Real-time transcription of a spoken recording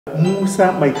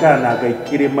Musa maikara na Ngai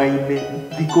kĩrĩma-inĩ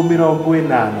thikũ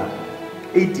 80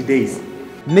 80 days.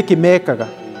 Nĩkĩ mekaga?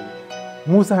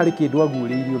 Musa harĩ kĩndũ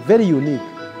agurĩirio very unique,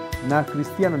 na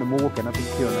Kristiano nĩ mũgũkena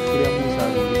tũkĩona kĩrĩa Musa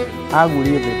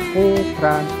agurĩirio the whole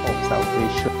plan of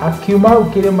salvation. Akiuma hau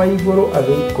kĩrĩma igũrũ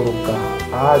agĩikũrũka,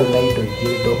 arĩ na indo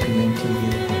igĩrĩ document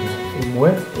igĩrĩ. Imwe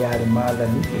yarĩ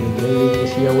maathani ĩngĩ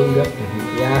cia ũira,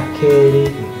 ya kerĩ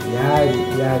yarĩ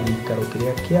ya gĩikaro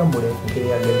kĩrĩa kĩamũre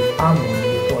kĩrĩa Ngai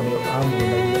amwonire tondũ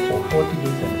amwonagia for 40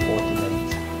 days and 40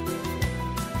 nights.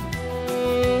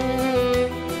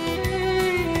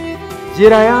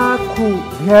 Njĩra yaku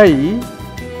Ngai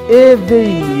ĩ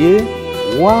thĩinĩ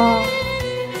wa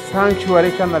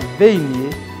sanctuary kana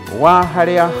thĩinĩ wa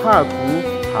harĩa haku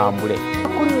haamũre.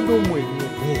 Kũrĩ ũndũ ũmwe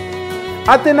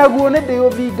atĩ naguo nĩ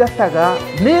ndĩũthingataga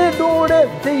nĩ ndũre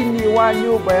thĩinĩ wa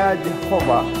nyũmba ya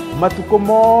Jehova matukũ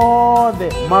mothe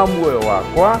ma muoyo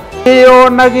wakwa,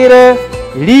 ĩyonagĩre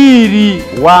riri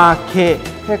wake.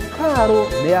 Hekarũ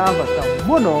nĩ ya bata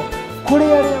mũno kũrĩ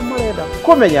arĩa marenda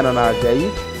kũmenyana na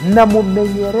Ngai na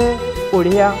mũmenyere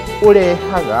ũrĩa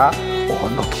ũrehaga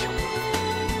ũhonokio.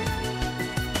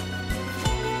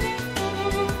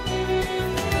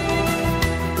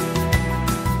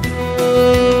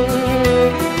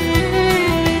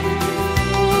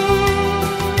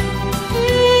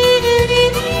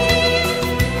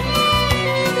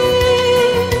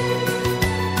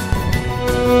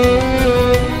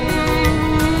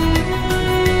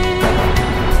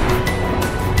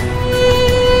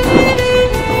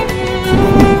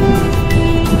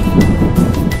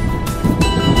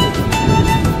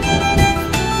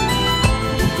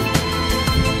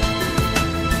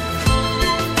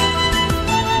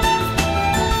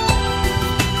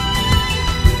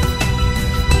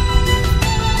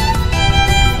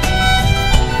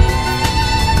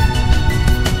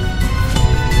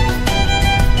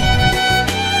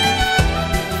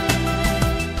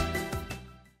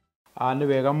 Nĩ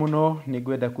wega mũno nĩ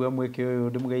ngwenda kuoya mweke ũyũ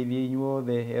ndĩmũgeithie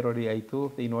inyuothe erori aitũ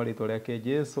thĩinĩ wa rĩĩtwa rĩake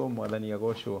Jesũ Mwathani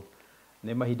agocwo.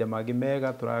 Nĩ mahinda mangĩ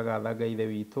mega tũragatha Ngai Ithe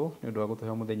witũ nĩ ũndũ wa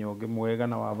gũtũhe mũthenya ũngĩ mwega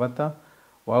na wa bata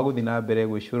wa gũthiĩ na mbere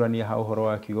gwĩcũrania ha ũhoro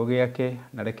wa kiugo gĩake.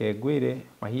 Na reke ngwĩre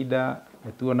mahinda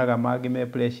nĩtuonaga mangĩ me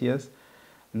precious,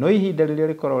 no ihinda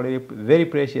rĩrĩa rĩkoragwo rĩ very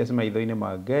precious maitho-inĩ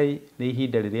ma Ngai nĩ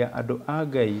ihinda rĩrĩa andũ a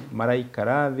Ngai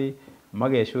maraikara thĩ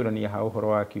magecũrania ha ũhoro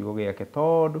wa kiugo gĩake,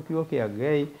 tondũ kiugo kĩa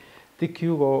Ngai ti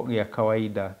kiugo gĩa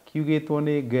kawaida, kiugĩtwo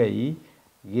nĩ Ngai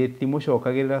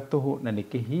gĩtimũcokagĩrĩra tũhũ na nĩ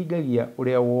kĩhingagia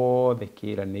ũrĩa wothe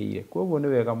kĩranĩire. Koguo nĩ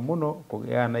wega mũno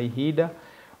kũgĩa na ihinda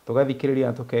tũgathikĩrĩria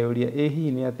na tũkeyũria ĩ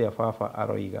hihi nĩ atĩa baba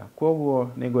aroiga. Koguo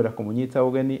nĩ ngwenda kũmũnyita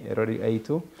ũgeni erori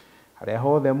aitũ harĩa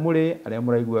hothe mũrĩ, arĩa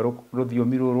mũraigua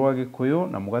rũthiomi rũrũ rwa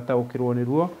Gĩkũyũ na mũgataũkĩrwo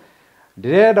nĩruo.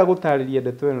 Ndĩrenda gũtarĩria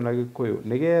ndeto ĩno na Gĩkũyũ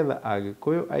nĩgetha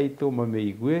Agĩkũyũ aitũ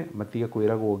mamĩigue, matige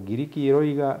kwĩragwo Ngiriki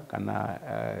ĩroiga kana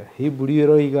Hebrew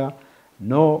ĩroiga,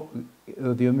 no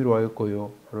rũthiomi rwa Gĩkũyũ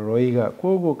rũroiga.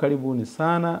 Koguo karibuni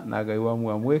sana na Ngai wanyu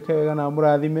amwĩke wega na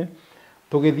mũrathime,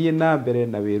 tũgĩthiĩ na mbere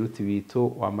na wĩruti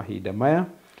witũ wa mahinda maya.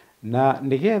 Na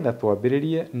nĩgetha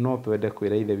twambĩrĩrie no twende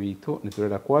kwĩra Ithe witũ nĩ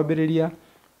tũrenda kwambĩrĩria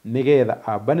nĩgetha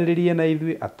ambanĩrĩrie na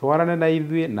ithuĩ, atwarane na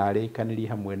ithuĩ na arĩkanĩrie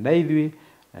hamwe na ithuĩ.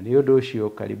 Na nĩ ũndũ ũcio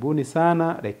karibuni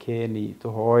sana, rekeni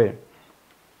tũhoe.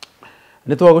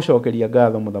 Nĩ twagũcokeria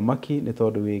ngatho mũthamaki nĩ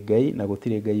tondũ wĩ Ngai na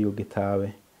gũtirĩ Ngai ũngĩ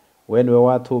tawe. We nĩwe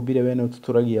watũmbire, we nĩwe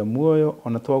ũtũtũragia muoyo,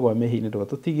 ona twagwa mehia-inĩ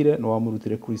ndũgatũtigire, nĩ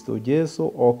wamũrutire Kristo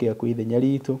Jesũ oke akuĩ ithenya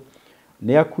ritũ.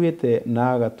 Nĩ akuĩte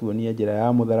na agatuonia njĩra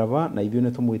ya mũtharaba na ithuĩ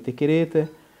nĩ tũmwĩtĩkĩrĩte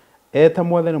eta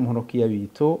Mwathani mũhonokia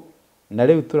witũ, na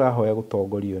rĩu tũrahoya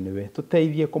gũtongorio nĩwe.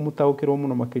 Tũteithie kũmũtaũkĩrwo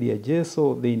mũno makĩria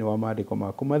Jesũ thĩinĩ wa maandĩko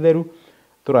maku matheru.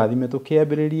 Tũrathime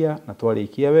tũkĩambĩrĩria na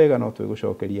twarĩkia wega no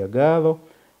twĩgũcokeria ngatho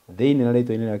thĩinĩ na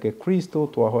rĩĩtwa-inĩ rĩake Kristo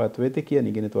twahoya twĩtĩkia,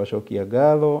 ningĩ nĩ twacokia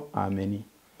ngatho, ameni.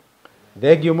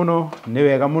 Thengio mũno, nĩ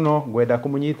wega mũno, ngwenda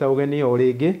kũmũnyita ũgeni o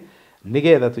rĩngĩ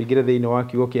nĩgetha tũingĩre thĩinĩ wa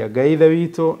kiugo kĩa Ngai Ithe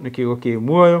witũ. Nĩ kiugo kĩ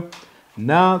muoyo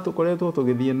na tũkoretwo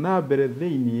tũgĩthiĩ na mbere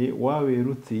thĩinĩ wa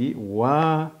wĩruti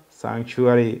wa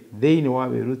sanctuary, thĩinĩ wa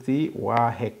wĩruti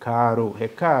wa hekarũ.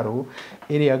 Hekarũ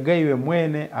ĩrĩa Ngai we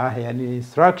mwene aheanire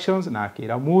instructions na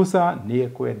akĩra Musa nĩ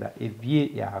ekwenda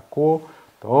ĩthiĩ yakwo,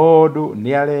 tondũ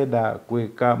nĩ arenda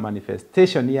gwĩka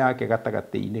manifestation yake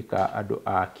gatagatĩ-inĩ ka andũ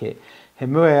ake.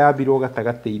 Hema ĩyo yambirwo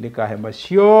gatagatĩ-inĩ ka hema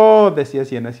ciothe cia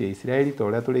ciana cia Isiraeli ta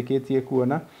ũrĩa tũrĩkĩtie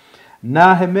kuona,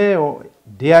 na hema ĩyo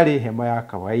ndĩarĩ hema ya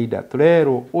kawaida.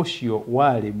 Tũrerwo ũcio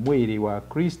warĩ mwĩrĩ wa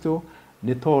Kristo,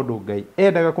 nĩ tondũ Ngai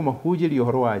endaga kũmahunjĩria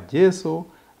ũhoro wa Jesũ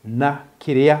na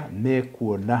kĩrĩa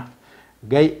mekuona.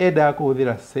 Ngai endaga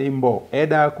kũhũthĩra symbol,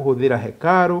 endaga kũhũthĩra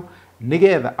hekarũ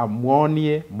nigetha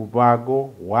amuonie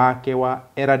mubango wake wa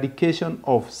eradication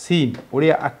of sin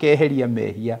uria akeheria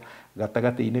mehia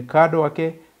gatagati-ini kando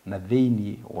wake na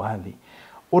thiini wa thi.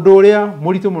 Undu uria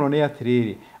muritu muno ni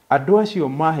atiriri, andu acio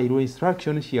maheirwo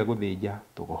instruction cia guthinja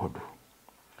tugondu.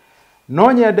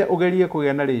 No nyende ugerie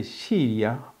kugia na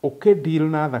riciria ukideal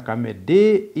na thakame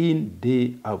day in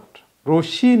day out.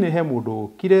 Rucini he mundu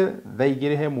ukire, thaa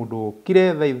igiri he mundu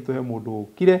ukire, thaa ithatu he mundu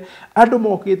ukire, andu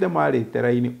mokite marite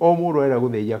raini, o mundu arenda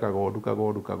guthinja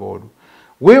kagondu.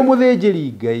 Wi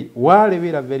muthinjiri Ngai wari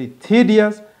wira very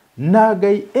tedious, na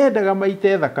Ngai endaga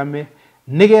maite thakame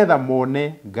nigetha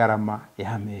mone garama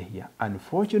ya mehia.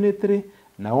 Unfortunately,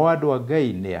 nao andu a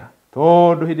Ngai nia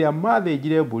tondu hindi ya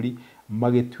mathinjire mburi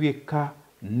magituika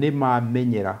ni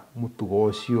mamenyera mutugo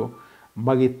ucio,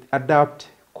 adapt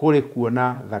kuri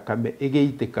kuona thakame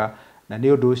igeitika, na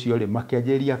ni undu ucio ri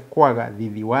makianjiria kwaga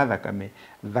thithi wa thakame.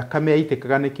 Thakame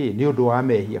yaitikaga niki ni undu wa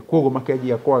mehia, koguo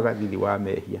makianjiria kwaga thithi wa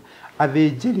mehia.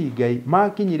 Athinjiri Ngai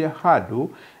makinyire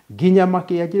handu nginya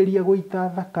makianjiria guita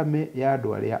thakame ya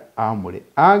andu aria amure.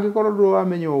 Angikorwo ndu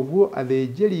wamenya uguo,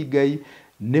 athinjiri Ngai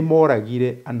ni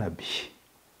moragire anabii.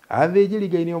 Athinjiri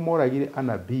Ngai ni moragire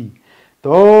anabii,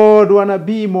 tondu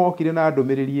anabii mokire na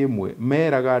ndumiriri imwe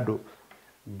meraga andu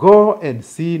go and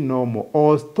sin no more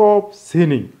or stop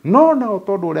sinning. No na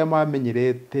tondu uria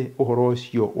mamenyerete uhoro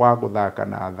ucio wa guthaka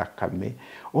na thakame,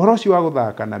 uhoro ucio wa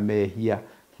guthaka na mehia,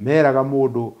 meraga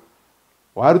mundu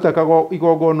waruta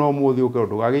igongona umuthi uke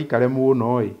undu gagiikare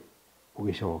muno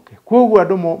ugicoke. Koguo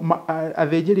andu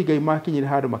athinjiri Ngai makinyire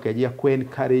handu makianjia ku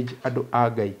encourage andu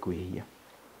a Ngai kwihia.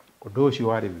 Undu ucio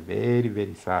wari very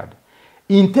very sad.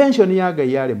 Intention ya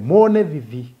Ngai yari mone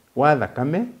thithi wa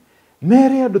thakame,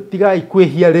 mere andu tigai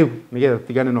kwihia riu nigetha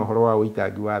tigane na uhoro wa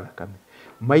uitangi wa thakame.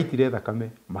 Maitire thakame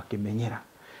makimenyera,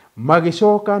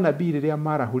 magicoka na riria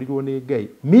marahurirwo ni Ngai.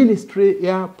 Ministry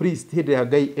ya priest hindi ya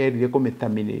Ngai erire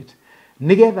kumiterminate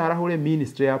nigetha arahure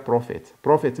ministry ya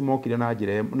prophet mokire na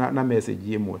njira na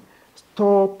message imwe,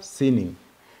 stop sinning.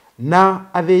 Na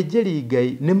athinjiri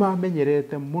Ngai ni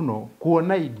mamenyerete muno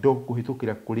kuona indo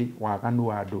kuhitukira kuri waganu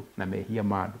wa andu na mehia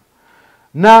ma andu.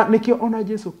 Na nikio ona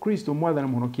Jesu Kristo mwathani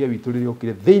muhonokia witu riria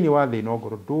okire thiini wa thi no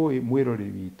ngoro ndui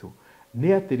mwiroreri witu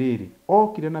ni atiriri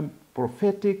okire na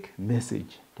prophetic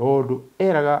message, tondu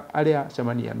eraga aria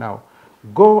chamania nao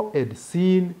go and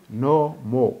sin no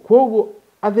more. Koguo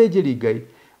athinjiri Ngai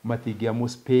matingia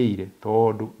muspeire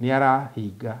tondu ni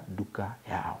arahinga duka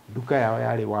yao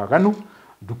yari waganu,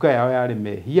 duka yao yari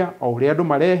mehia. O uria andu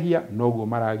marehia noguo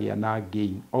maragia na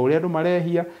gain, o uria andu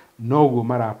marehia noguo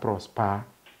mara prosper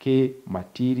ki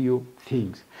material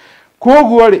things.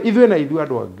 Koguo ri ithuĩ na ithuĩ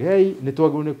andu a Ngai ni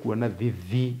twagĩrĩirwo ni kuona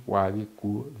thithi wa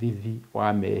gĩkuũ, thithi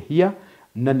wa mehia,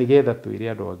 na nigetha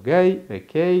twĩre andu a Ngai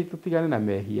rekei tutigane na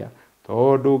mehia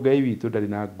tondu Ngai witu ndari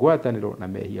na ngwatanĩro na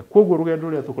mehia. Koguo rugendo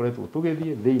ruria tukoretwo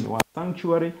tugithie thiini wa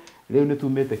sanctuary riu ni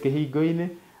tumite kihingo-ini,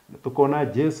 tukona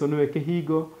Jesu niwe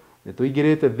kihingo, ni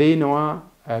tuingirite thiini wa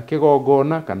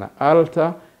kigongona kana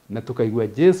altar, na tukaigua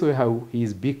Jesu hau, he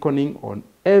is beckoning on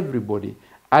everybody,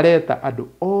 areta andu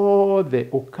othe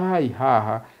ukai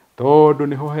haha tondu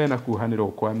niho hena kuhanirwo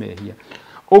kwa mehia.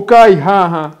 Ukai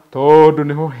haha tondu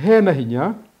niho hena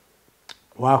hinya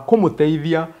wa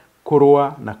kumuteithia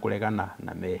kurua na kuregana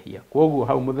na mehia. Koguo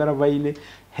hau mutharaba-ini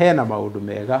hena maundu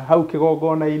mega, hau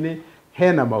kigongona-ini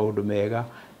hena maundu mega.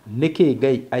 Niki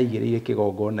Ngai aigiriire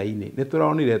kigongona-ini? Ni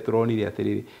turonire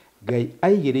atiriri, Ngai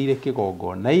aigiriire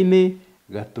kigongona-ini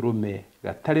gaturume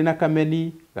gatari na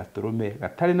kameni, gaturume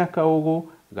gatari na kaugu,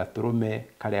 gaturume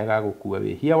karia gagukua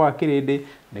wihia wa kirindi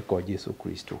niko Jesu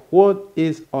Kristo. What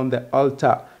is on the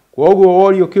altar? Koguo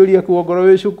wori ukiuria kuongoro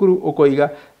wi cukuru ukoiga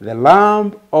the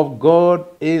lamb of God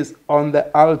is on the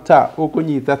altar,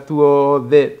 ukunyita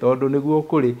tuothe tondu niguo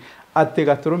kuri ati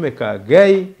gaturume ka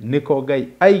Ngai niko Ngai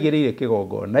aigiriire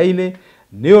kigongona-ini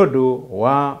ni undu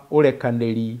wa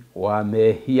urekaniri wa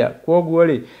mehia. Koguo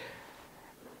ri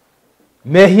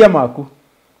mehia maku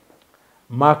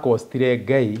makostire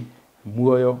Ngai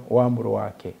muoyo wa muru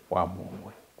wake wa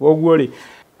mumwe. Koguo ri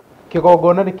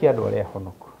kigongona ni kia andu aria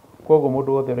honoku. Koguo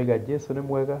mundu wothe oiga Jesu ni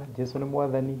mwega, Jesu ni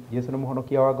mwathani, Jesu ni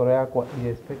muhonokia wa ngoro yakwa,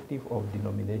 irrespective of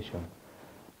denomination,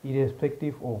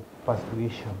 irrespective of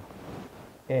persuasion,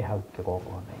 hau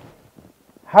kigongona-ini.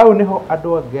 Hau niho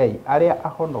andu a Ngai aria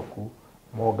ahonoku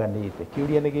monganite.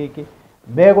 Kiuria ni giki,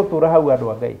 megutura hau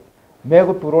andu a Ngai,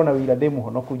 meguturwo na wira ndi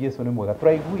muhonoku Jesu ni mwega.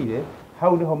 Turaiguire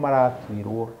hau niho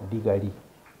maratuirwo thigari,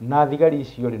 na thigari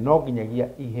icio ri no nginyagia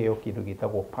iheo kindu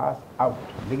gitagwo pass out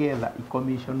nigetha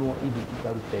icommissionwo ithi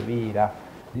ikarute wira.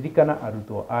 Ririkana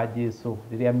arutwo a Jesu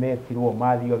riria metirwo,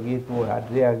 Matthew agitwo,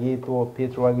 Andrea agitwo,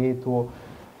 Petro agitwo,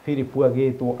 Philip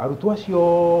agĩtwo arutwo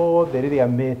acio othe rĩrĩa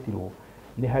metirwo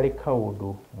nĩ harĩ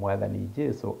kaũndũ Mwathani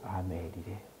Jesũ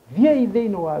amerire. Thiĩi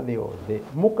thĩinĩ wa thĩ yothe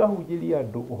mũkahunjĩrie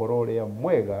andũ ũhoro ũrĩa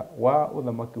mwega wa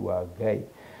ũthamaki wa Ngai.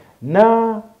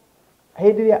 Na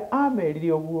hĩndĩ ĩrĩa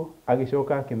amerire ũguo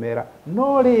agĩcoka akĩmera,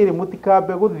 no rĩrĩ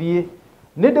mũtikambe gũthiĩ,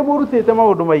 nĩ ndĩmũrutĩte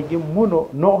maũndũ maingĩ mũno,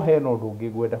 no hena ũndũ ũngĩ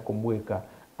ngwenda kũmwĩka.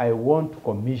 I want to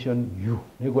commission you.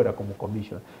 Nĩngwenda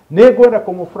kũmũcommission, nĩngwenda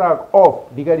kũmũflag off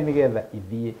thigari nĩgetha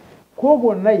ithiĩ.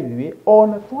 Koguo na ithuĩ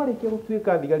ona twarĩkia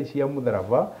gũtuĩka thigari cia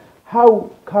mũtharaba hau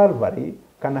Calvary,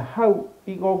 kana hau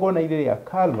igongona-inĩ rĩa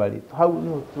Calvary, hau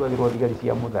nĩho tuagĩrwo thigari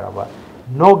cia mũtharaba,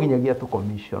 no nginyagia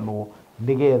tũcommissionwo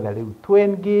nĩgetha rĩu to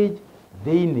engage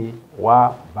thĩinĩ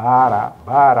wa bara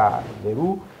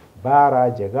theru, bara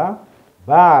njega,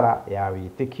 bara ya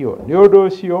wĩtĩkio. Nĩ ũndũ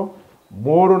ũcio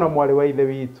mũrũ na mwarĩ wa ithe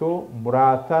witũ,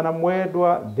 mũrata na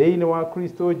mwendwa thĩinĩ wa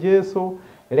Kristo Jesũ,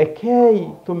 rekei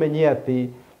tũmenye atĩ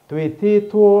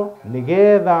twĩtĩtwo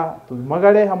nĩgetha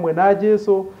tumagare hamwe na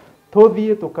Jesũ,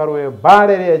 tũthiĩ tũkarũe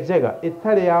mbara ĩrĩa njega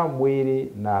ĩtarĩ ya mwĩrĩ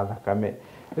na thakame.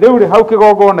 Rĩu rĩ hau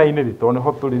kĩgongona-inĩ rĩ, tondũ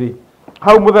nĩho tũrĩ rĩ,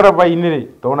 hau mũtharaba-inĩ rĩ,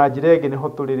 tondũ na njĩra ĩngĩ nĩho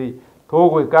tũrĩ rĩ,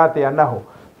 tũgwĩka atĩa naho?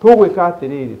 Tũgwĩka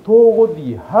atĩrĩrĩ,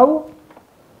 tũgũthiĩ hau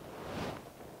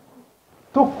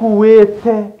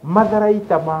tũkuĩte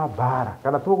matharaita ma mbara,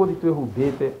 kana tũgũthiĩ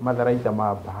twĩhumbĩte matharaita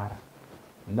ma mbara.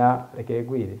 Na reke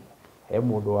ngwĩre, he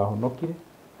mũndũ wahonokire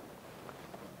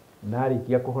na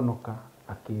arĩkia kũhonoka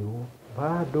akĩrwo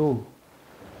bado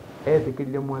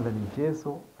etĩkĩrire Mwathani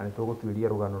Jesũ, na nĩ tũgũtuĩria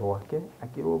rũgano rwake,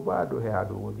 akĩrwo bado he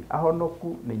handũ gũthiĩ.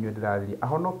 Ahonoku nĩ inyuĩ ndĩrarĩria,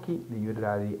 ahonoki nĩ inyuĩ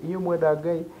ndĩrarĩria, inyuĩ mwenda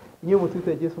Ngai, inyuĩ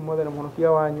mũtuĩte Jesũ Mwathani na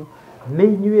Mũhonokia wanyu, nĩ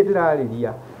inyuĩ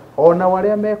ndĩrarĩria. Ona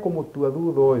warĩa mekũmũtua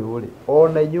thutha ũyũ rĩ,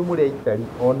 ona inyuĩ mũrĩ aitari,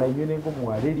 ona inyuĩ nĩ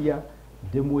ngũmwarĩria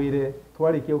ndĩmwĩre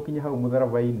twarĩkia gũkinya hau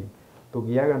mũtharaba-inĩ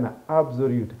tũgĩaga na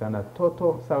absolute kana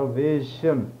total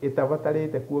salvation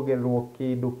ĩtabatarĩte kuongererwo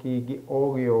kĩndũ kĩngĩ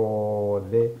o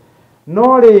gĩothe.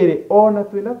 No rĩrĩ ona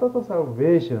twĩna total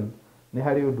salvation nĩ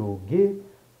harĩ ũndũ ũngĩ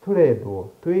tũrendwo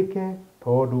twĩke,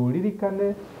 tondũ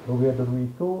ririkane rũgendo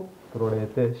rwitũ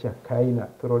tũrorete Shakaina,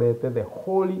 tũrorete the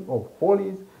holy of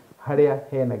holies, harĩa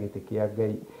hena gĩtĩ kĩa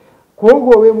Ngai.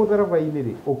 Koguo wĩ mũtharaba-inĩ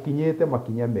rĩ, ũkinyĩte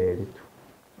makinya merĩ tu,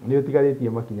 nĩ ũtigarĩtie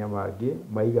makinya mangĩ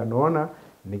maigana ũna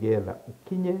nĩgetha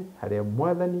ũkinye harĩa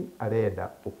Mwathani arenda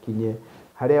ũkinye,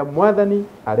 harĩa Mwathani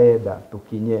arenda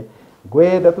tũkinye.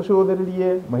 Ngwenda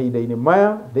tũcũthĩrĩrie mahinda-inĩ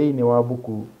maya thĩinĩ wa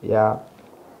buku ya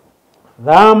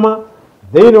Thama,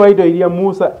 thĩinĩ wa indo iria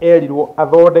Musa erirwo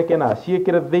athondeke na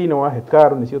aciĩkĩre thĩinĩ wa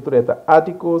hekaru, nĩcio tũreta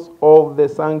articles of the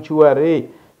sanctuary.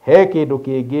 He kĩndũ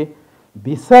kĩngĩ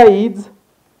besides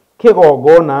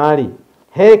kĩgongona rĩ,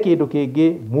 he kĩndũ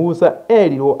kĩngĩ Musa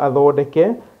erirwo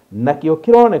athondeke, nakĩo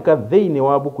kĩroneka thĩinĩ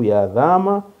wa buku ya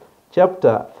Thama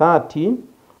chapter 30,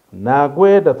 na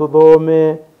ngwenda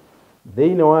tũthome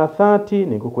thĩinĩ wa 30.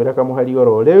 Nĩ ngũkwĩra kamũhari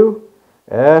oro rĩu,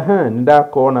 nĩ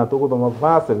ndakona tũgũthoma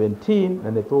verse 17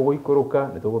 na nĩ tũgũikũrũka,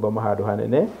 nĩ tũgũthoma handũ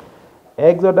hanene.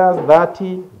 Exodus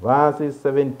 30 verses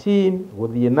 17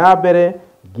 gũthiĩ na mbere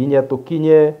nginya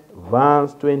tũkinye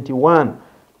verse 21.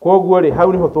 Koguo rĩ,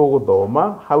 hau nĩho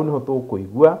tũgũthoma, hau nĩho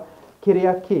tũkũigua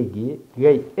kĩrĩa kĩngĩ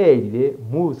Ngai erire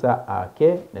Musa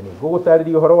ake, na nĩ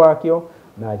ngũgũtarĩria ũhoro wakĩo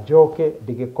na njoke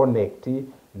ndĩgĩconnect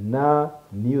na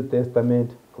New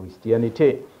Testament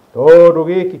Christianity, tondũ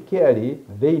gĩkĩ kĩarĩ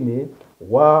thĩinĩ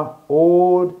wa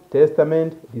Old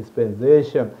Testament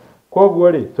dispensation.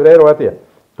 Koguo rĩ, tũrerwo atĩa?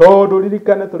 Tondũ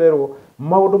ririkane tũrerwo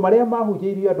maũndũ marĩa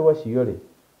mahunjĩirio andũ acio rĩ,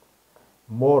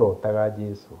 morotaga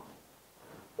Jesũ.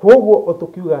 Koguo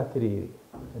ũtũkiuga atĩrĩrĩ,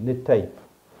 nĩ type,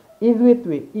 ithuĩ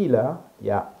twĩ ila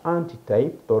ya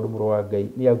antitype, tondũ mũrũ wa Ngai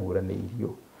nĩ aguũranĩirio.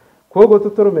 Koguo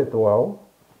tũtũrũme twao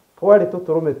twarĩ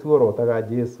tũtũrũme tuorotaga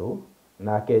Jesũ,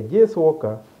 nake Jesũ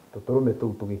oka tũtũrũme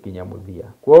tũu tũgĩkinya mũthia.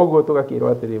 Koguo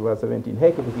tũgakĩrwo atĩrĩ verse 17, he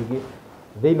kĩndũ kĩngĩ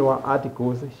thĩinĩ wa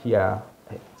articles cia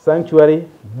sanctuary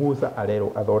Musa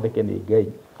arerwo athondeke nĩ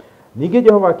Ngai. Ningĩ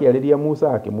Jehova akĩarĩria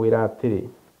Musa akĩmwĩra atĩrĩ,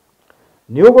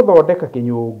 nĩ ũgũthondeka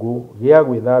kĩnyũngũ gĩa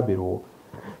gwĩthambĩrwo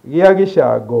gĩa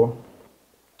gĩcango,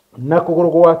 na kũgũrũ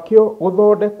gwakĩo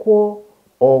gũthondekwo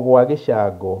o gwa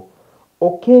gĩcango,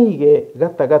 ũkĩige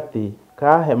gatagatĩ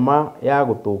ka hema ya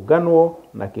gũtũnganwo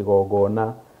na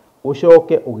kĩgongona,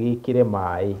 ũcoke ũgĩkĩre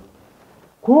maĩ.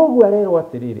 Koguo arerwo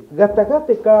atĩrĩrĩ,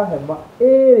 gatagatĩ ka hema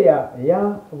ĩrĩa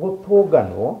ya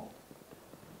gũtũnganwo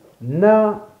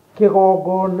na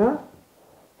kĩgongona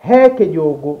he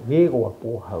kĩnyũngũ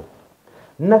gĩgwakwo hau,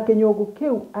 na kĩnyũngũ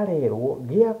kĩu arerwo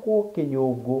gĩakwo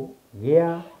kĩnyũngũ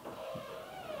gĩa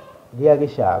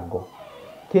gĩcango,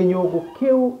 kĩnyũngũ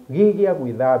kĩu gĩa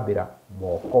gwĩthambĩra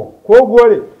moko. Koguo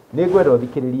rĩ, nĩ ngwenda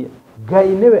ũthikĩrĩrie,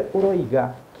 Ngai nĩwe ũroiga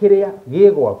kiria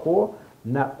gigwakwo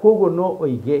na koguo no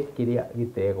oige kiria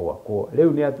gitegwakwo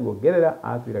riu ni atuongerera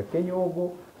atwira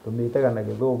kinyungu tumitaga na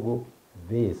githungu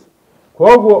vase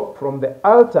koguo from the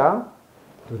altar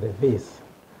to the vase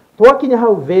twakinya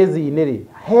hau vase ini ri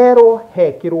herwo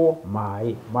hekirwo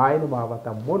mai ni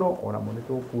mabata muno ona muni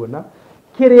tukuona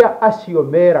kiria acio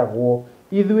meragwo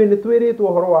ithuĩ nĩ twĩrĩtwo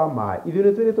ũhoro wa maĩ ithuĩ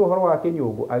nĩ twĩrĩtwo ũhoro wa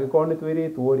kĩnyũngũ angĩkorwo nĩ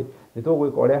twĩrĩtwo rĩ nĩ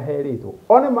tũgwĩka ũrĩa herĩtwo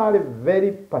one marĩ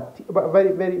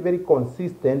very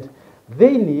consistent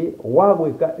thĩinĩ wa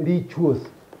gwĩka rituals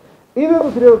ithuĩ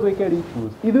tũtirĩrwo twĩke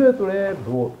rituals ithuĩ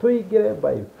tũrendwo tũingĩre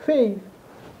by faith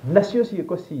nacio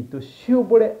ciĩko citũ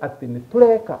ciumbũre atĩ nĩ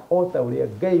tũreka o ta ũrĩa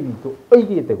Ngai witũ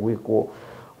oigĩte gwĩkwo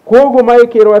koguo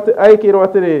agĩkĩrwo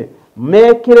atĩrĩ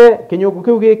mekĩre kĩnyũngũ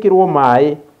kĩu gĩkĩrwo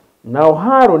maĩ nao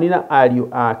Harũni na ariũ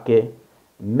ake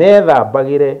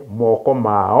methambagĩre moko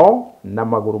mao na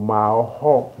magũrũ mao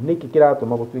ho nĩkĩ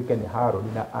kĩratũma gũtuĩke nĩ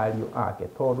Harũni na ariũ ake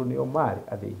tondũ nĩo marĩ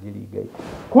athĩnjĩri Ngai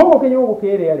koguo kĩnyũngũ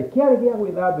kĩrĩa kĩarĩ gĩa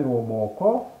gwĩthambĩrwo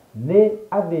moko nĩ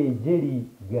athĩnjĩri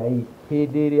Ngai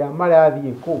hĩndĩ ĩrĩa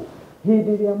marathiĩ kũ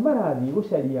hĩndĩ ĩrĩa marathiĩ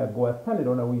gũcaria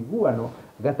ngwatanĩro na ũiguano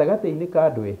gatagatĩ-inĩ ka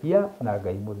andũ ehia na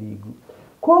Ngai mũthingu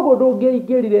koguo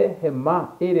ndũngĩaingĩrire hema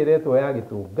ĩrĩa ĩretwo ya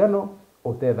gĩtũngano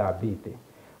ũtethambĩte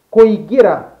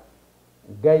kũingĩra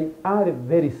Ngai arĩ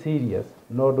very serious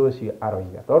na ũndũ ũcio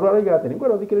aroiga tondũ aroiga atĩ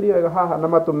nĩngwenda ũthikĩrĩrie wega haha na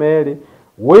matũ merĩ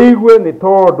wĩigue nĩ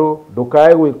tondũ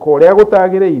ndũkae gwĩka ũrĩa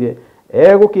gũtagĩrĩire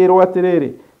egũkĩrwo atĩrĩrĩ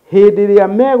hĩndĩ ĩrĩa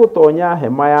megũtonya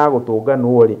hema ya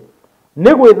gũtũnganwo rĩ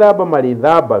nĩ gwĩthamba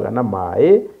marĩthambaga na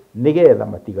maĩ nĩgetha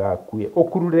matigakue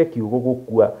ũkurure kiugo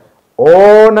gũkua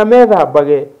ona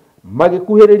methambage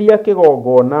magĩkuhĩrĩria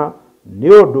kĩgongona nĩ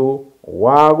ũndũ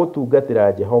wa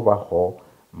gũtungatĩra Jehova ho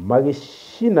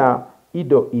magĩcina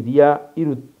indo iria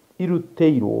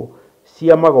irutĩirwo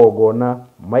cia magongona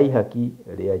maihaki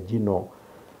rĩa njino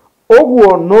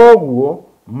ũguo noguo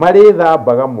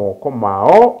marĩthambaga moko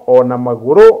mao ona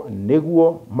magũrũ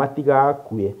nĩguo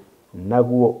matigakue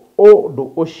naguo ũndũ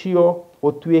ũcio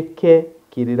ũtuĩke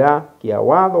kĩrĩra kĩa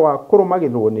watho wa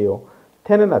kũrũmagĩrĩrwo nĩo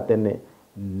tene na tene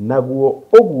naguo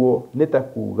ũguo nĩ ta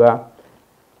kuuga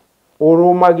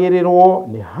ũrũmagĩrĩrwo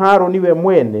nĩ Harũni we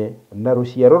mwene na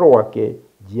rũciaro rwake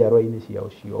njiarwa-inĩ ciao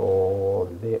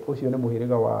ciothe ũcio nĩ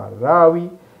mũhĩrĩga wa Lawi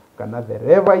kana the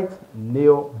Levites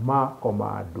nĩo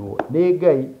makomandwo nĩ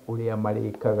Ngai ũrĩa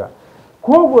marĩkaga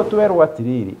koguo twerwo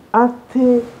atĩrĩrĩ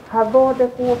atĩ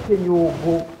hathondekwo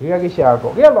kĩnyũngũ gĩa gĩcango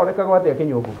gĩathondekagwo atĩa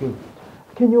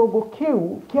kĩnyũngũ kĩu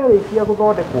kĩarĩkia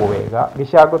gũthondekwo wega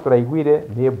gĩcango tũraiguire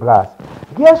nĩ brass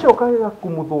gĩacoka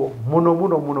gĩgakumuthwo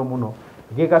mũno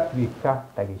gĩgatuĩka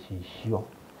ta gĩcicio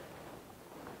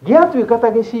gĩatuĩka ta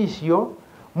gĩcicio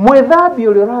mwĩthambi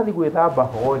ũrĩa ũrathiĩ gwĩthamba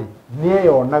ho rĩ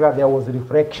nĩeyonaga there was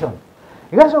reflection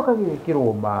gĩgacoka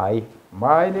gĩgĩkĩrwo maĩ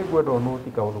nĩ ngwenda ũnũti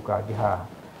kaũndũ kangĩ haha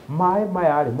maĩ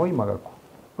maya rĩ moimaga kũ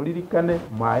ũririkane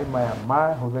maĩ maya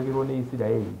mahũthagĩrwo nĩ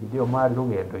Isiraeli hĩndĩ ĩyo marĩ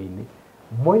rũgendo-inĩ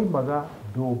moimaga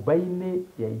ndũmba-inĩ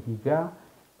ya ihiga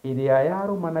ĩrĩa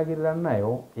yarũmanagĩrĩra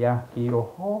nayo ya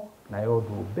kĩroho nayo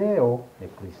ndũmba ĩyo nĩ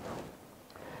Kristo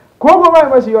koguo maĩ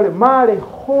macio rĩ marĩ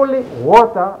holy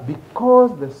water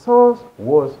because the source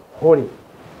was holy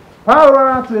Paulo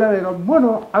aratwĩra wega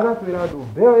mũno agatwĩra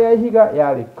ndũmba ĩyo ya ihiga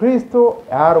yarĩ Kristo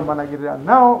yarũmanagĩrĩra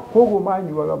nao koguo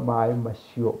manyuaga maĩ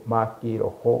macio ma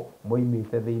kĩroho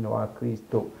moimĩte thĩinĩ wa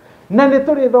Kristo na nĩ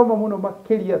tũrĩthoma mũno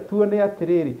makĩria tuone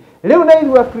atĩrĩrĩ rĩu na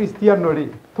ithuĩ Akristiano rĩ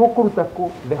tũkũruta kũ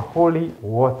the holy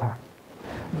water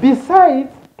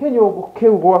besides kĩnyũngũ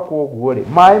kĩu gwakwo ũguo rĩ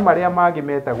maĩ marĩa mangĩ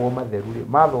metagwo matheru rĩ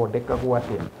mathondekagwo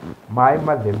atĩa maĩ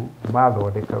matheru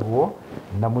mathondekagwo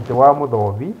na mũtĩ wa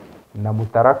mũthobi na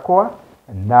mũtarakwa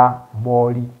na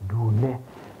mori ndune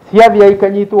ciathia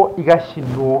ikanyitwo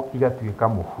igacinwo igatuĩka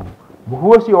mũhu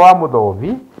ũcio wa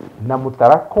mũthobi na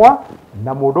mũtarakwa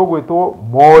na mũndũ ũgwĩtwo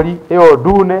mori ĩyo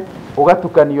ndune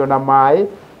ũgatukanio na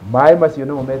maĩ macio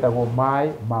nĩmo metagwo maĩ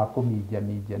ma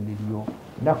kũminjaminjanĩrio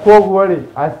na koguo rĩ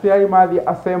aciari mathiĩ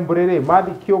assembly rĩ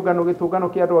mathiĩ gĩtũngano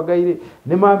kĩa andũ a Ngai rĩ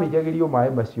nĩ maminjagĩrio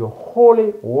maĩ macio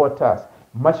holy waters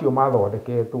macio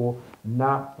mathondeketwo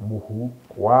na mũhu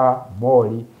wa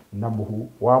mori na mũhu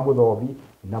wa mũthobi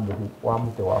na mũhu wa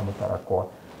mũtĩ wa mũtarakwa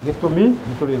gĩtũmi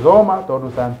nĩ tũrĩthoma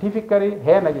tondũ scientifically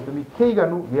hena gĩtũmi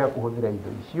kĩiganu gĩa kũhũthĩra indo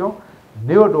icio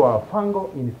nĩ ũndũ wa fungal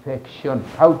infection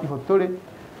hau tiho tũrĩ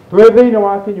twĩ thĩinĩ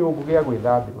wa kĩnyũngũ gĩa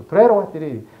gwĩthambĩrwo tũrerwo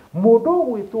atĩrĩrĩ mũndũ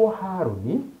ũgwĩtwo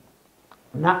Harũni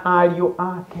na ariũ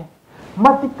ake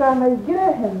matikanaingĩre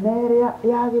hema ĩrĩa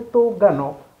ya gĩtũngano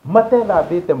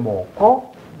matethambĩte moko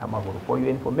na magũrũ for your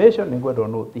information nĩ ngwenda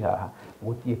noti haha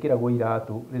gũtiĩkĩragwo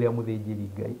iratũ rĩrĩa mũthĩnjĩri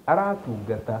Ngai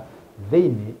aratungata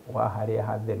thĩinĩ wa harĩa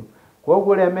hatheru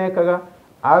koguo rĩa mekaga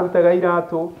arutaga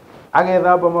iratu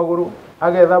agethamba maguru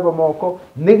agethamba moko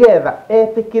nigetha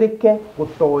etikirike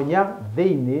gutonya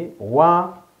thiini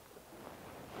wa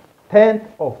tent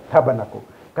of tabernacle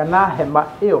kana hema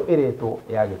iyo iretwo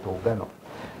ya gitungano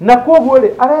na koguo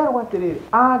ri arerwa atiriri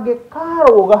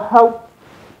angikaruga hau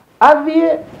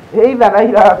athie either na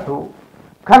iratu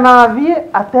kana athie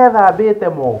atethambite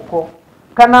moko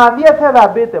kana athie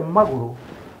atethambite maguru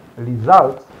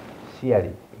results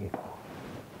ciari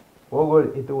koguo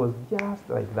it was just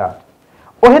like that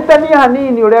uhitania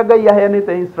hanini uria Ngai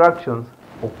aheanite instructions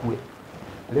ukue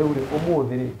riu ri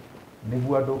umuthi ri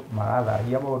niguo andu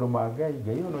marathahia maundu ma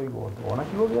Ngai no igoto ona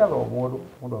kiugo gia thomwo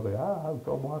mundu akaga hau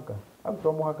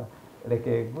to muhaka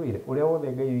reke ngwire uria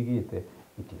wothe Ngai oigite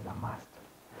it is a must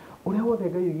uria wothe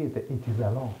Ngai oigite it is a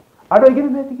law andu aingĩ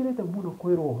nĩmetigĩrĩte mũno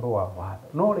kwĩrwo ũhoro wa watho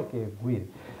no reke ngwire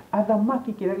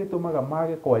athamaki kĩrĩa gĩtũmaga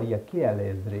mage kwaria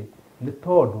carelessly nĩ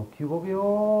tondũ kiugo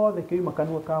gĩothe kĩoima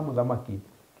kanua ka mũthamaki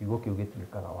kiugo kĩu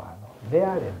gĩtuĩkaga watho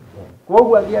there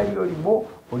koguo angĩaria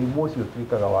ũrimũ ũcio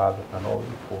ũtuĩkaga watho na no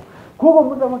ũrikwo koguo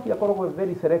mũthamaki akoragwo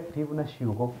very selective na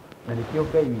ciugo na nĩkĩo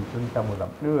Ngai witũ nĩ ta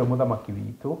mũthamaki nĩwe mũthamaki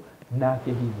witũ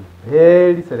nake he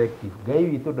very selective Ngai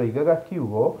witũ ndoigaga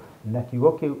kiugo na kiugo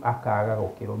kĩu akaga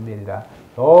gũkĩrũmĩrĩra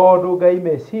tondũ Ngai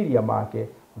meciria make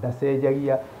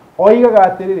ndacenjagia oigaga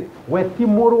atĩrĩrĩ we ti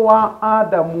mũrũ wa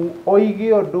Adamu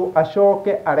oige ũndũ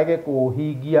acoke arege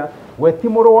kũũhingia we ti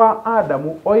mũrũ wa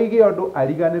Adamu oige ũndũ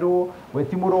ariganĩrwo we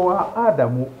ti mũrũ wa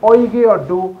Adamu oige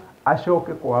ũndũ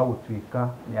acoke kwaga gũtuĩka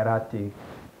nĩ arate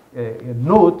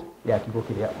note ya kiugo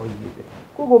kĩrĩa oigĩte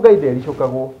koguo Ngai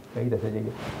ndericũkagwo Ngai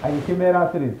ndacenjagia agĩkĩmera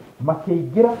atĩrĩrĩ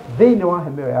makĩingĩra thĩinĩ wa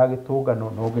hema ya gĩtũngano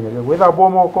no nginyagia gwĩthambwo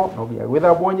moko no nginyagia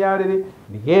gwĩthambwo nyarĩrĩ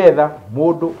nĩgetha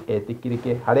mũndũ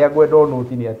etĩkĩrĩke harĩa ngwenda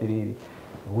noti nĩ atĩrĩrĩ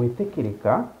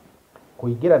gwĩtĩkĩrĩka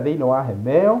kũingĩra thĩinĩ wa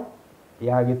hema ĩyo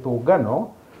ya gĩtũngano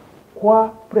kwa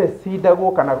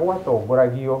presidagwo kana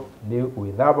gwatongoragio nĩ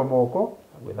gwĩthamba moko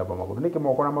gwĩthamba maguru nĩkĩ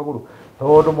moko na maguru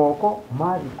tondũ moko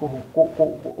mathi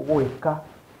gwĩka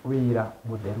wĩra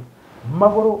mũtheru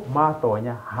maguru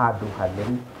matonya handũ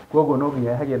hatheru koguo no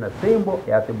nginya hagĩe na symbol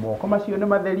ya atĩ moko macio nĩ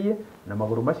matherie na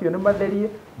maguru macio nĩ matherie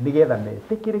nĩgetha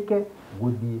metĩkĩrĩke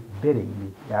gũthiĩ mbere-inĩ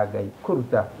ya Ngai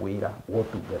kũruta wĩra wa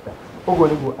ũtungata ũguo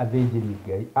nĩguo athĩnjĩri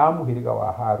Ngai a mũhĩrĩga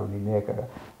wa Harũni mekaga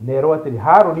nerwo atĩrĩ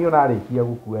Harũni ona arĩkia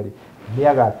gũkua rĩ nĩ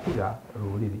agatiga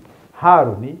rũrĩrĩ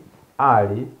Harũni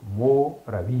arĩ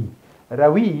Mũlawii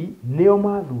Lawii nĩo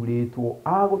mathurĩtwo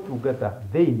a gũtungata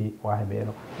thĩinĩ wa hema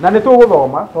ĩno na nĩ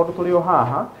tũgũthoma tondũ tũrĩ o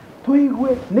haha tũigue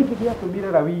nĩkĩ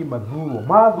gĩatũmire Lawii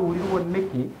mathurirwo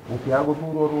nĩkĩ gũkĩaga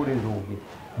gũthurwo rũrĩrĩ rũngĩ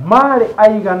marĩ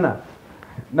aigana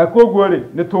na koguo rĩ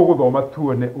nĩ tũgũthoma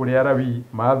tuone ũrĩa Lawii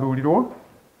mathurirwo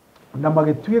na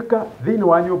magĩtuĩka thĩinĩ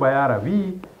wa nyũmba ya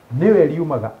Lawii nĩwe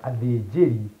riumaga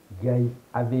athĩnjĩri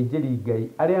Ngai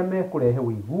arĩa mekũrehe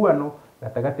ũiguano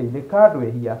gatagatĩ-inĩ ka andũ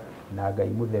ehia na Ngai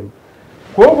mũtheru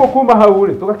koguo kuma hau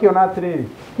rĩ tũgakĩona atĩrĩrĩ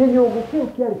kĩnyũngũ kĩu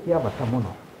kĩarĩ kĩa bata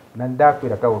mũno na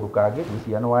ndakwĩra kaũndũ kangĩ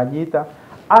gũciana wanyita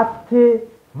atĩ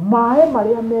maĩ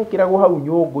marĩa mekĩragwo hau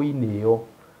nyũngũ-inĩ ĩyo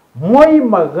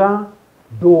moimaga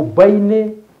ndũmba-inĩ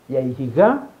ya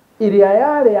ihiga ĩrĩa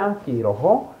yarĩ ya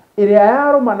kĩroho ĩrĩa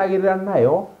yarũmanagĩrĩra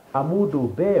nayo amu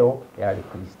ndũmba ĩyo yarĩ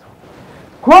Kristo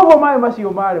koguo maĩ macio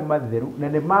marĩ matheru na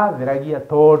nĩ matheragia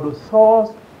tondũ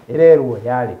source ĩrerwo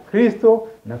yarĩ Kristo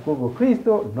na koguo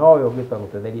Kristo nowe ũngĩta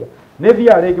gũtetheria nĩ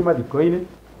thiaga rĩngĩ mathiko-inĩ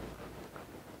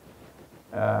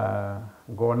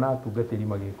ngona atungatĩri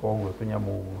magĩka ũguo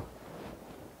tũnyamũ ũguo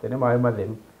tene maĩ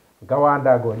matheru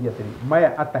ngawanda ngoria atĩrĩ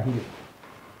maya atahire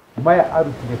maya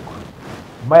arutire kũ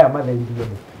maya matheririo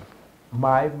nĩkĩ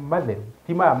maĩ matheru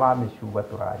ti maya ma mĩcuba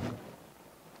tũraria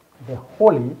the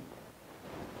holy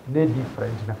nĩ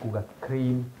different na kuga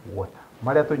clean water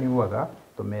marĩa tũnyuaga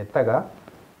tũmetaga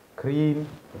clean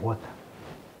water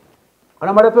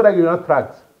ona marĩa twendagio na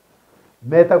plugs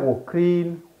metagwo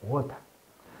clean water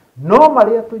no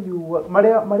marĩa tũnyua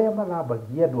marĩa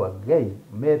mathambagia andũ a Ngai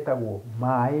metagwo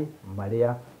maĩ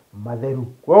marĩa matheru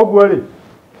koguo rĩ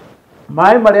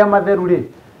maĩ marĩa matheru rĩ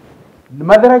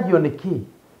matheragio nĩkĩ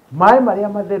maĩ marĩa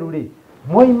matheru rĩ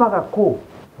moimaga kũ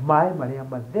maĩ marĩa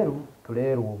matheru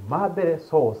tũrerwo ma mbere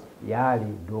source yarĩ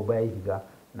ndũmba ya ihiga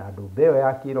na ndũmba ĩyo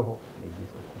ya kĩroho nĩ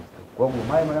Jesũ Kristo koguo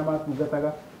maĩ marĩa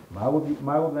matungataga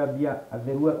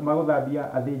magũthambia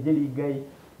athĩnjĩri Ngai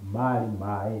marĩ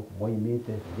maĩ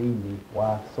moimĩte thĩinĩ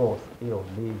wa source ĩyo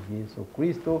nĩ Jesũ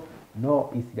Kristo no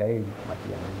Israeli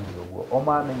matiamenyire ũguo o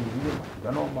mamenyire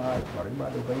makiuga no maĩ marĩ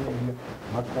ndũmba-inĩ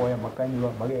makoya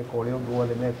makanyua mageka ũrĩa ũngĩ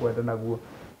wothe mekwenda naguo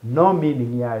no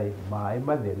meaning yarĩ maĩ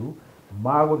matheru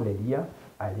magũtheria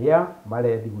arĩa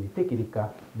marethi gwĩtĩkĩrĩka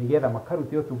nĩgetha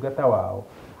makarute ũtungata wao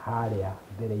harĩa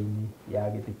mbere-inĩ ya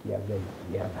gĩtĩ kĩa Ngai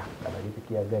gĩa tha kana gĩtĩ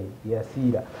kĩa Ngai gĩa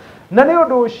cira. Na nĩ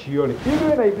ũndũ ũcio rĩ,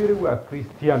 ithuĩ na ithuĩ rĩu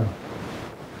Akristiano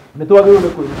nĩ twagĩrĩirwo nĩ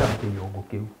kwĩruta na kĩnyũngũ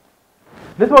kĩu,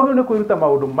 nĩ twagĩrĩirwo nĩ kwĩruta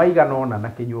maũndũ maigana ũna na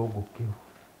kĩnyũngũ kĩu.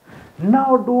 Na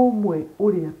ũndũ ũmwe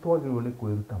ũrĩa twagĩrĩirwo nĩ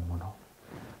kwĩruta mũno,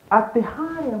 atĩ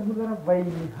harĩa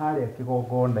mũtharaba-inĩ harĩa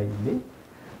kĩgongona-inĩ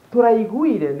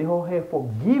tũraiguire nĩho he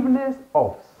forgiveness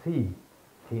of sin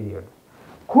period.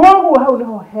 Koguo hau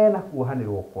nĩho hena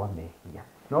kuohanĩrwo kwa mehia.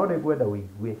 No nĩ ngwenda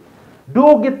ũigue,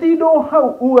 ndũngĩtindwo hau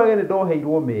ugage nĩ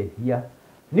ndoheirwo mehia,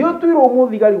 nĩ ũtuirwo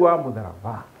mũthigari wa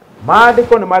mũtharaba.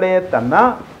 Maandĩko nĩ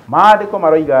maretana, maandĩko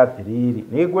maroiga atĩrĩrĩ,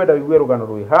 nĩ ngwenda ũigue rũgano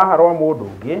rwĩ haha rwa mũndũ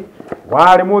ũngĩ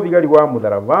warĩ mũthigari wa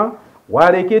mũtharaba,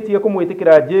 warĩkĩtie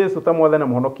kũmwĩtĩkĩra Jesu ta Mwathani na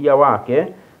Mũhonokia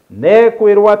wake,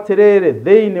 nekwĩrwo atĩrĩrĩ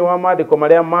thĩinĩ wa maandĩko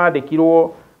marĩa maandĩkirwo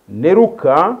nĩ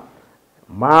Luka,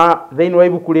 thĩinĩ wa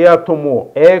ibuku rĩa Atũmwo,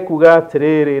 ekuga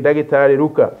atĩrĩrĩ ndagĩtarĩ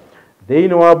Luka,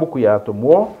 thĩinĩ wa buku ya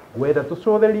Atũmwo, ngwenda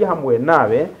tũcothererie hamwe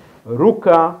nawe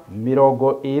Luka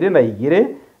 22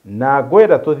 na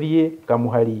ngwenda tũthiĩ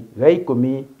kamũhari ga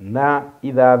 16.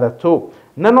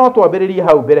 Na no twambĩrĩrie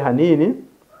hau mbere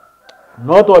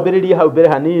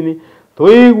hanini,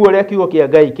 tũigue ũrĩa kiugo kĩa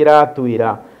Ngai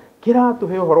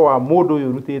kĩratũhe ũhoro wa mũndũ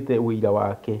ũyũ ũrutĩte ũira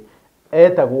wake,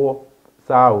 etagwo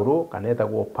Saũlũ kana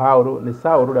etagwo Paũlũ. Nĩ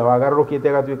Saũlũ ũrĩa wagarũrũkĩte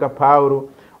agatuĩka Paũlũ.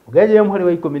 Ũgejeje mũhari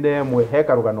wa 11 he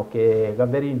karũgano kega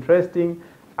very interesting,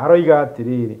 aroiga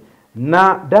atĩrĩrĩ,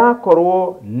 na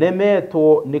ndakorwo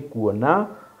nemetwo nĩ kuona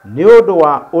nĩ ũndũ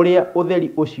wa ũrĩa ũtheri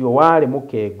ũcio warĩ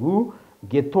mũkengu,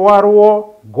 ngĩtwarwo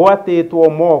ngwatĩtwo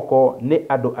moko nĩ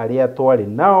andũ arĩa twarĩ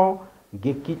nao,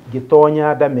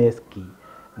 ngĩtonya Dameski.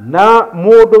 Na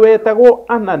mũndũ wetagwo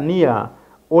Anania,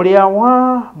 ũrĩa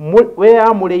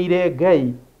weamũrĩire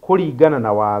Ngai kũringana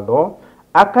na watho,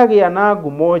 akagĩa na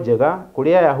ngumo njega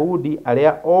kũrĩ Ayahudi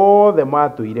arĩa othe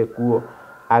matũire kuo,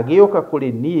 agĩũka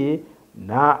kũrĩ niĩ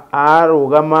na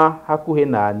arũgama hakuhĩ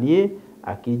na niĩ,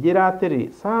 akĩnjĩra atĩrĩ,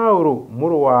 Saũlũ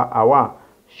mũrũ wa Awa,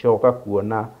 coka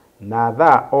kuona. Na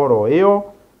thaa oro ĩyo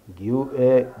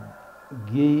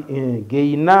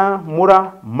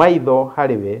ngĩinamũra maitho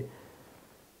harĩwe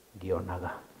ngĩonaga.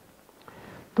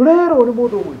 Tũrerwo nĩ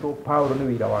mũndũ ũgwĩtwo Paũlũ nĩ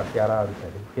wĩra wake araruta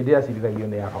rĩu hĩndĩ acirithagio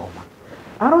nĩ Aroma.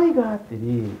 Aroiga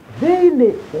atĩrĩrĩ,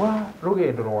 thĩinĩ wa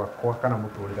rũgendo rwakwa kana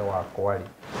mũtũrĩre wakwa rĩ,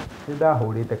 nĩ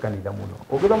ndahũrĩte kanitha mũno.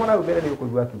 Ũngĩthoma na mbere nĩ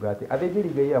ũkũigua akiuga atĩ athĩnjĩri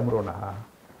Ngai aya mũrona haha,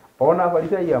 ona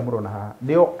Afarisai aya mũrona haha,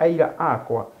 nĩo aira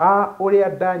akwa a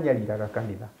ũrĩa ndanyariraga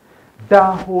kanitha.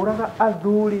 Ndahũraga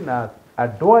athuri na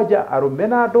andũ-a-nja, arũme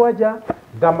na andũ-a-nja,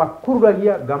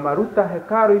 ngamakururagia, ngamaruta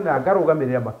hekarũ-inĩ na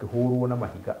ngarũgamĩrĩra makĩhũrwo na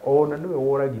mahiga. Ona nĩwe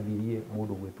woragithirie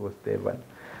mũndũ gwĩtwo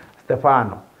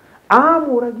Stefano.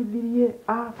 Amũragithirie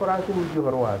akora akĩhunjia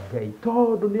ũhoro wa Ngai,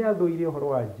 tondũ nĩ athũire ũhoro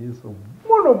wa Jesu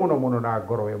mũno na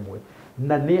ngoro ĩmwe,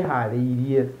 na nĩ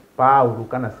harĩirie Paũlũ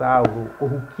kana Saũlũ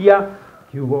kũhukia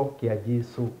kiugo kĩa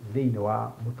Jesu thĩinĩ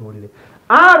wa mũtũrĩre.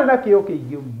 Arĩ na kĩo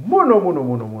kĩingĩ mũno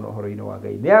ũhoro-inĩ wa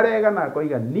Ngai. Nĩ aregana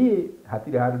akoiga, niĩ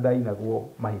hatirĩ handũ ndainagwo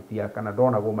mahĩtia kana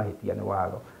ndonagwo mahĩtia nĩ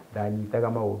watho, ndanyitaga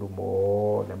maũndũ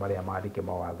mothe marĩa maandĩke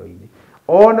mawatho-inĩ.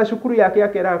 Ona cukuru yake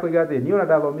akeraga akoiga atĩ niĩ ona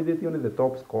ndathomithĩtio nĩ the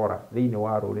top scholar thĩinĩ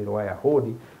wa rũrĩrĩ rwa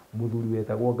Ayahudi, mũthuri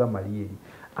wetagwo Gamalieli.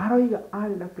 Aroiga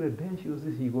arĩ na credentials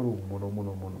ici igũrũ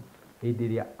mũno hĩndĩ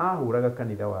ĩrĩa ahũraga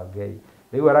kanitha wa Ngai.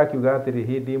 Rĩu arakiuga atĩrĩ,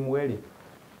 hĩndĩ ĩmwe rĩ,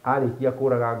 arĩkia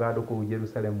kũraga andũ kũu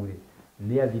Jerusalemu rĩ,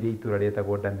 nĩ athire itũra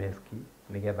rĩetagwo Dameski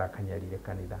nĩgetha akanyarire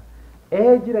kanitha.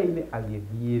 Njĩra-inĩ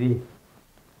agĩthiĩ rĩ,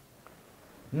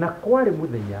 na kwarĩ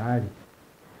mũthenya rĩ,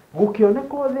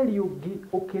 gũkĩoneka ũtheri ũngĩ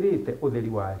ũkĩrĩte ũtheri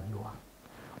wa riũa.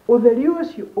 Ũtheri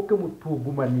ũcio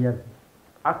ũkĩmũtungumania thĩ,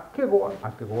 akĩgwa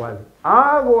thĩ,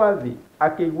 agwa thĩ,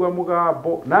 akĩigua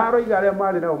mũgambo, na aroiga arĩa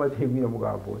marĩ nao matiaiguire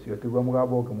mũgambo ũcio, akĩigua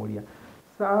mũgambo ũkĩmũria,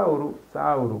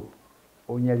 Saũlũ,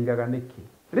 ũnyariraga nĩkĩ?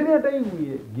 Rĩrĩa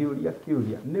ndaiguire ngĩũria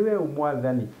kĩũria, nĩwe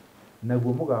Mwathani?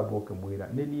 Naguo mũgambo ũkĩmwĩra,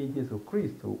 nĩ niĩ Jesu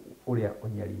Kristo ũrĩa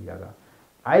ũnyariraga.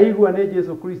 Aigua nĩ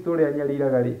Jesu Kristo ũrĩa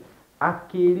anyariraga rĩ,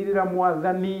 akĩrirĩra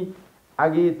Mwathani,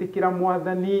 agĩtĩkĩra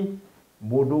Mwathani.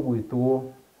 Mũndũ ũgwĩtwo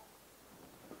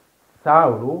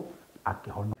Saũlũ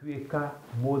akĩhona, tuĩka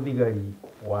mũthigari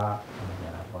wa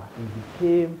mũtharaba. He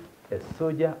became a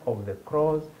soldier of the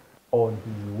cross on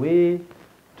his way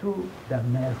to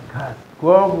Damascus.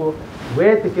 Koguo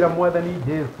wetĩkĩra Mwathani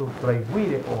Jesu,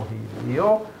 tũraiguire o hĩndĩ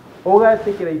ĩyo,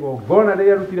 ũgatĩkĩra igongona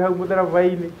rĩrĩa arutire hau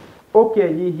mũtharaba-inĩ,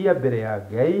 ũkenyihia mbere ya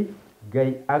Ngai,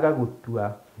 Ngai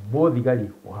agagũtua mũthigari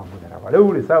wa mũtharaba.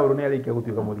 Rĩu rĩ, Saũlũ nĩ arĩkia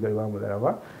gũtuĩka mũthigari wa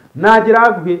mũtharaba, na njĩra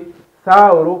nguhĩ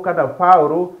Saũlũ kana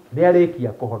Paũlũ nĩ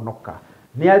arĩkia kũhonoka,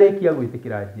 nĩ arĩkia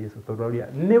gwĩtĩkĩra Jesu, tondũ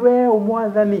nĩwe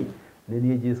Mwathani, nĩ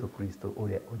niĩ Jesu Kristo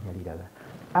ũrĩa ũnyariraga.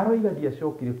 aroiga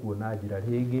ndiacokire kuona njĩra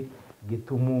rĩngĩ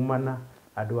ngĩtumumana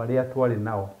andũ arĩa twarĩ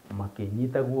nao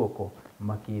makĩnyita guoko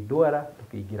makĩndwara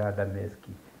tũkĩingĩra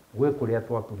Dameski gwĩ kũrĩa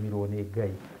twatũmirwo nĩ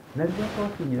Ngai. Na rĩrĩa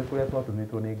twakinyire kũrĩa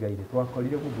twatũmĩtwo nĩ Ngai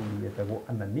twakorire mũthuri wetagwo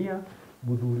Anania,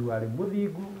 mũthuri warĩ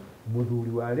mũthingu,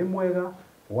 mũthuri warĩ mwega,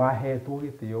 wahetwo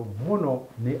gĩtĩo mũno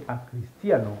nĩ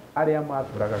akristiano arĩa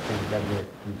matũraga kũu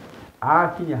Dameski.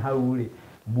 Akinya hau rĩ,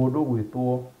 mũndũ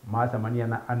gwĩtwo macemania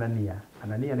na Anania.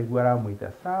 Anania nĩguo aramwĩta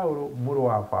Saũlũ mũrũ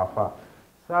wa baba,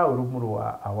 Saũlũ mũrũ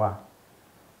wa awa,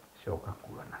 coka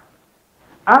kuona.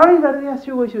 Aroiga rĩrĩa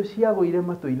ciugo icio ciagũire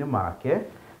matũ-inĩ make,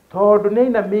 tondũ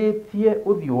nĩainamĩtie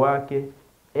ũthiũ wake,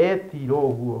 etira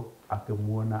ũguo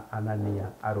akĩmuona Anania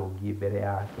arũngiĩ mbere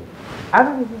yake.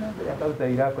 Agagĩthiĩ na mbere akaruta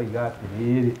ira akoiga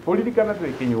atĩrĩrĩ, ũririkana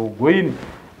twĩ kĩnyũngũ-inĩ,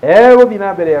 egũthiĩ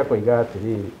na mbere akoiga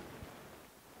atĩrĩrĩ,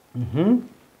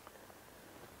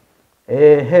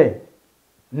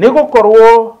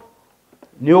 nĩgũkorwo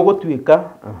nĩũgũtuĩka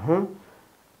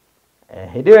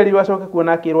hĩndĩ ĩyo rĩu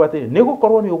kuona akĩrwo atĩrĩ,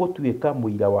 nĩgũkorwo nĩũgũtuĩka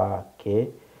mũira wake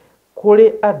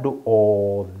kũrĩ andũ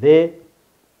othe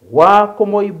wa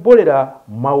kũmoimbũrĩra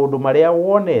maũndũ marĩa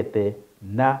wonete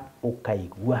na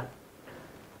ũkaigua.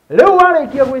 Rĩu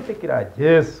warĩkia gwĩtĩkĩra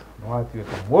Jesu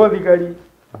nĩwatuĩka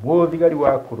mũthigari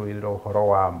wa kũrũĩrĩra ũhoro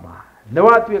wa ma,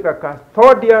 nĩwatuĩka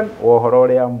custodian wa ũhoro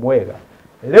ũrĩa mwega.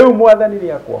 Rĩu Mwathani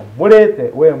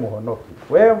nĩakwamũrĩte we mũhonoki,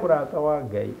 we mũrata wa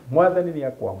Ngai, Mwathani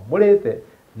nĩakwamũrĩte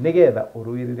nĩgetha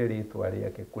ũrũĩrĩre rĩtwa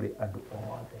rĩake kũrĩ andũ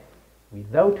othe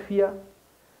without fear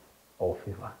or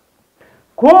favor.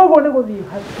 Koguo nĩgũthiĩ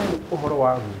hatarĩ ũhoro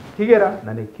wa gwĩtigĩra,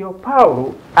 na nĩkĩo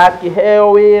Paũlũ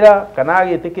akĩheo wĩra kana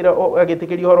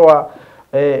agĩtĩkĩria ũhoro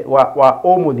wa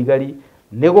ũmũthigari,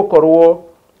 nĩgũkorwo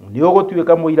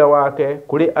nĩũgũtuĩka mũira wake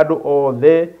kũrĩ andũ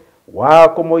othe wa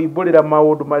kũmoimbũrĩra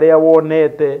maũndũ marĩa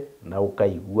wonete na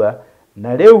ũkaigua.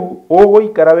 Na rĩu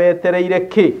ũgũikara wetereire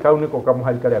kĩ? Kau nĩko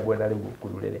kamũhari karĩa ngwenda rĩu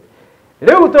ũkururĩre.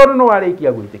 Rĩu tondũ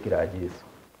nĩwarĩkia gwĩtĩkĩra Jesu,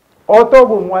 o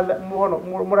toguo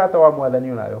mũrata wa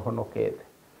Mwathani onawe ũhonokete.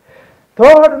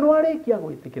 Tondũ nĩwarĩkia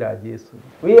gwĩtĩkĩra Jesu,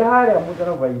 wĩ harĩa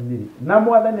mũtharaba-inĩ na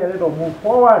Mwathani arenda move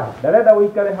forward, ndarenda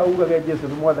ũikare hau ugage Jesu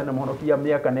nĩ Mwathani mũhonokia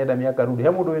mĩaka nenda mĩaka rudi. He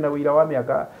mũndũ wĩna wĩira wa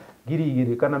mĩaka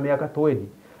 2000 kana mĩaka 20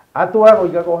 atwara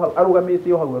oigaga hau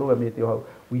arũgamĩte hau.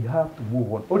 We have to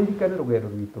move on. Ũririkane rũgendo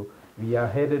rwitũ, we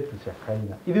are headed to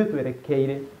Shakaina. Ithuĩ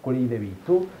twerekeire kũrĩ ithe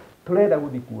witũ, tũrenda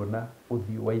gũthiĩ kuona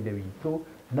ũthiũ wa ithe witũ,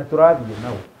 na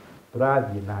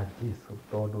tũrathiĩ na Jesu,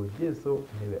 tondũ Jesu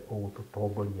nĩwe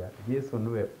ũgũtũtongoria, Jesu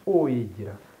nĩwe ũĩ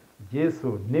njĩra,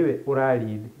 Jesu nĩwe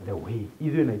ũrari the way,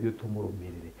 ithuĩ na ithuĩ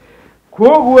tũmũrũmĩrĩre.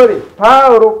 Koguo rĩ,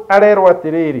 Paũlũ arerwo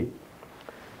atĩrĩrĩ,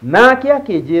 nake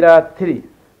akĩnjĩra atĩrĩ,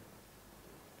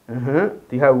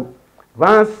 ti hau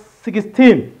verse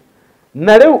 16,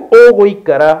 na rĩu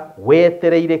ũgũikara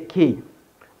wetereire kĩ?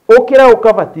 Ũkĩra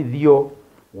ũkabatithio,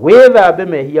 wĩthambe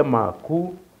mehia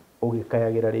maku,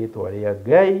 ũgĩkayagĩra rĩtwa rĩa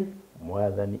Ngai,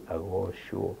 Mwathani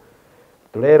agocwo.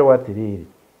 Tũrerwo atĩrĩrĩ,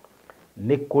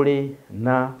 nĩ kũrĩ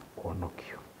na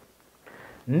ũhonokio.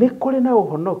 Nĩ kũrĩ na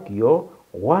ũhonokio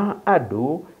wa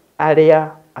andũ arĩa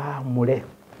amũre.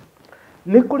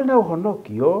 Nĩ kũrĩ na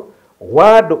ũhonokio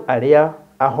wa andũ arĩa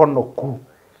ahonoku.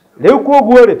 Rĩu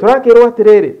koguo rĩ, tũrakĩrwo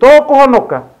atĩrĩrĩ, to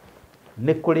kũhonoka,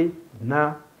 nĩ kũrĩ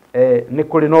na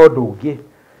ũndũ ũngĩ.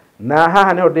 Na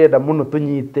haha nĩho ndĩrenda mũno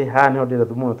tũnyite,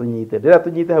 ndĩrenda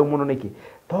tũnyite hau mũno nĩkĩ?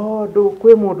 Tondũ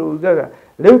kwĩ mũndũ ugaga,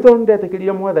 rĩu tondũ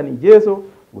ndetĩkĩrire Mwathani Jesu,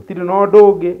 gũtirĩ na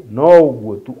ũndũ ũngĩ, no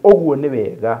ũguo tu. Ũguo nĩ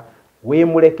wega,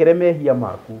 wĩmũrekere mehia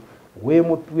maku,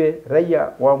 wĩmũtue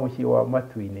raiya wa mũciĩ wa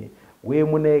matu-inĩ,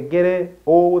 wĩmũnengere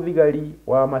ũthigari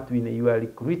wa matu-inĩ. You are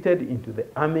recruited into the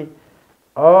army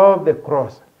of the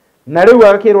cross. Na rĩu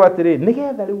agakĩrwo atĩrĩrĩ,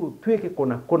 nĩgetha rĩu tuĩke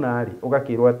kũna rĩ,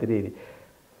 ũgakĩrwo atĩrĩrĩ,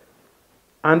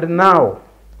 and now,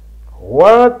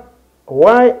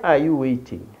 why are you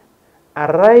waiting?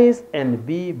 Arise and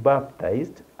be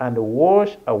baptized and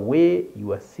wash away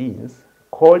your sins,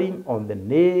 calling on the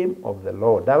name of the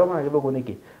Lord. Ndabona gĩthũngũ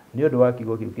nĩkĩ? Nĩ ũndũ wa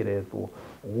kiugo kĩu kĩretwo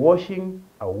washing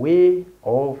away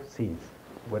of sins.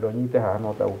 Wendo ũnyite haha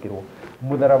no taũkĩrwo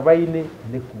mũtharaba-inĩ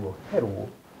nĩkuoherwo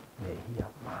mehia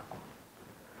maku.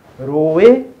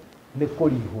 Rũĩ nĩ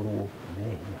kũrihũrwo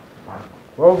mehia maku.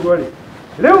 Koguo rĩ,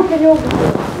 rĩu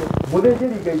kĩnyũngũ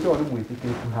mũthĩnjĩri Ngai to nĩ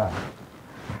mwĩtĩkĩrĩku haha,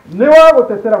 nĩ wa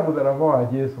gũtetera mũtharaba wa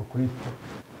Jesu Kristo,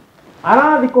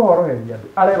 arathi kũhoroheria andũ,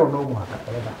 arerwo no mũhaka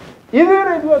etha.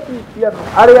 Ithuĩ ithuĩ Akristiano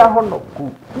arĩa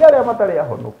ahonoku, ti arĩa matarĩ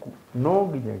ahonoku, no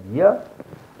nginyagia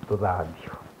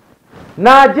tũthambio.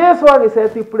 Na Jesu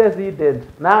agĩceti president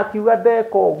na akiuga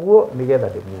ndeka ũguo nĩgetha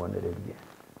ndĩmuonererie.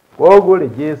 Koguo rĩ,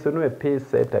 Jesu nĩwe pace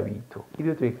setter witũ.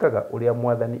 Ithuĩ twĩkaga ũrĩa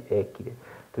Mwathani ekire,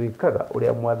 twĩkaga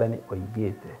ũrĩa Mwathani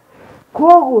oigĩte.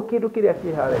 koguo kindu kiria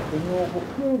kihare kinyongo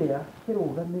kiria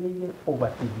kirugamirire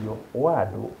ubatithio wa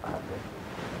andu ake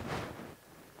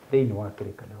thiini wa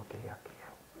kirikaniro kiria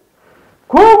kieru.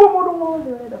 Koguo mundu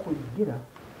wothe urenda kuingira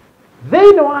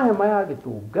thiini wa hema ya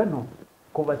gitungano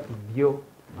kubatithio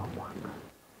no mwaka.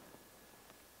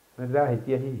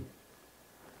 Ndirahĩtia hihi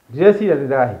ndireciria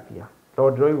ndirahĩtia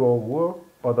tondũ ndirauga ũguo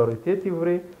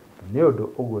authoritatively nĩ ũndũ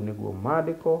ũguo nĩguo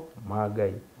maandĩko ma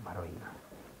Ngai maroiga.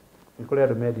 Nĩ kũrĩ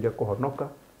andũ mendire kũhonoka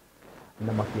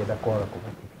na makĩenda kwaga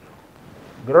kũbatithio.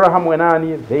 Ngĩrora hamwe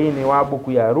naniĩ thĩinĩ wa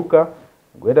mbuku ya Luka,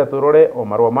 ngwenda tũrore o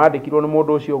marũa maandĩkirwo nĩ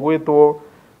mũndũ ũcio gwĩtwo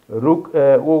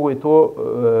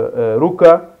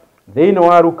Luka, thĩinĩ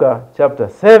wa Luka chapter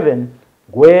 7,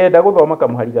 ngwenda gũthoma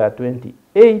kamũhari ga 28,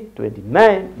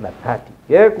 29 na 30.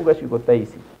 Gekuga ciugo ta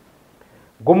ici: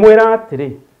 ngũmwĩra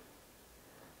atĩrĩ,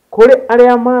 kũrĩ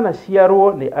arĩa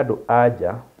manaciarwo nĩ andũ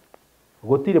anja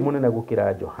gũtirĩ mũnene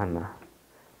gũkĩra Johana,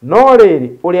 no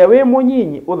rĩrĩ ũrĩa wĩ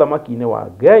mũnyinyi ũthamaki-inĩ wa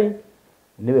Ngai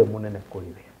nĩwe mũnene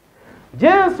kũrĩ we.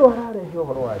 Jesu ararehe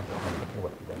ũhoro wa Johana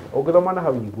Mũbatithania. Ũngĩthoma na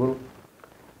hau igũrũ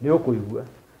nĩ ũkũigua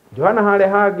Johana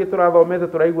harĩa hangĩ tũrathomete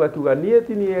tũraigua akiuga niĩ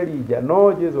ti niĩ Elija,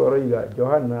 no Jesu aroiga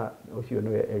Johana ũcio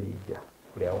nĩwe Elija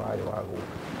ũrĩa warĩ wa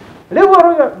gũka. Rĩu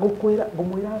aroiga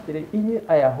ngũmwĩra atĩrĩ, inyuĩ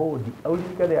Ayahudi,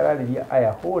 auririkane ararĩria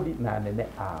Ayahudi na anene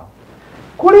ao,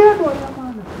 kũrĩ andũ arĩa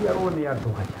manaciarwo nĩ andũ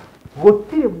anja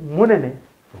gũtirĩ mũnene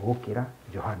gũkĩra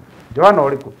Johana. Johana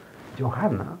ũrĩkũ?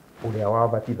 Johana ũrĩa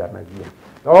wabatithanagia.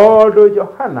 Tondũ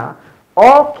Johana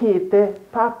okĩte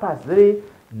purposely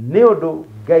nĩ ũndũ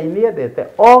Ngai nĩendete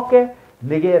oke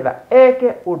nĩgetha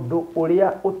eke ũndũ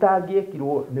ũrĩa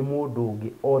ũtangĩekirwo nĩ mũndũ ũngĩ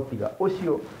otiga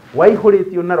ũcio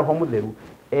waihũrĩtio na Roho Mũtheru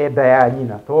enda ya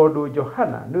nyina. Tondũ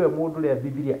Johana nĩwe mũndũ ũrĩa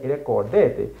Biblia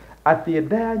ĩrekondete atĩ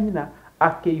enda ya nyina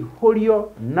akĩihũrio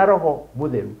na Roho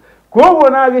Mũtheru. Koguo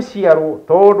na agĩciarwo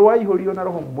tondũ waihũrio na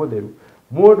Roho Mũtheru,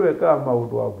 mũndũ ekaga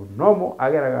maũndũ abunomo,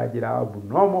 ageraga njĩra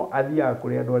abunomo, athiaga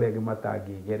kũrĩa andũ arĩa angĩ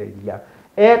matangĩgereria,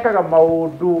 ekaga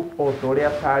maũndũ o ta ũrĩa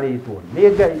atarĩtwo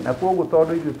nĩ Ngai. Na koguo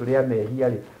tondũ ithuĩ tũrĩ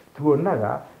amehia-rĩ,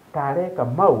 tuonaga tareka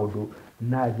maũndũ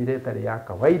na njĩra ĩtarĩ ya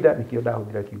kawaida, nĩkĩo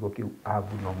ndahũthĩra kiugo kĩu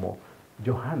abunomo.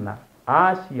 Johana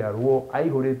aciarwo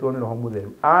aihũrĩtwo nĩ Roho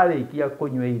Mũtheru, arĩkia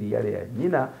kũnyua iria rĩa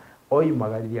nyina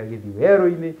oimagarire agĩthiĩ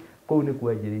werũ-inĩ. Kũu nĩ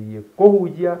kwanjĩrĩirie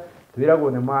kũhunjia.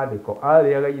 Twĩragwo nĩ maandĩko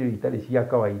arĩaga irio itarĩ cia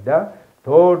kawaida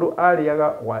tondũ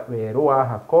arĩaga werũ wa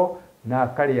hako na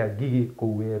akarĩa ngigĩ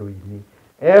kũu werũ-inĩ.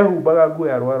 Ehumbaga nguo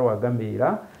ya rũa rwa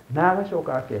ngamĩra na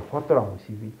agacoka akehotora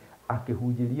mũcibi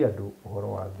akĩhunjĩria andũ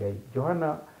ũhoro wa Ngai.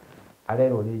 Johana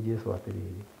arerwo nĩ Jesu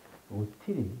atĩrĩrĩ,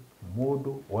 gũtirĩ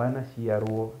mũndũ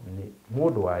wanaciarwo nĩ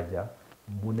mũndũ wanja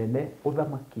mũnene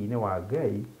ũthamaki-inĩ wa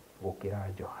Ngai gũkĩra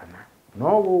Johana. No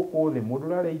gũkũ thĩ mũndũ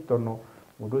ũrarĩa itono,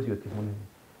 mũndũ ũcio ti mũnene.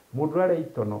 Mũndũ ũrarĩa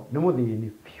itono nĩ mũthĩni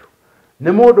biũ,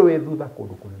 nĩ mũndũ wĩ thutha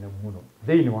kũndũ kũnene mũno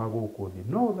thĩinĩ wa gũkũ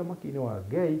thĩ. No ũthamaki-inĩ wa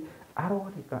Ngai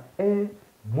aroneka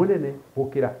mũnene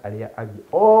gũkĩra arĩa angĩ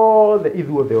othe,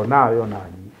 ithuothe onawe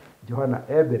onani. Johana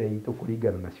mbere itũ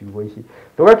kũringana na ciugo ici.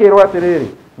 Tũgakĩrwo atĩrĩrĩ,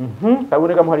 hau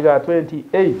nĩ kamũhari ga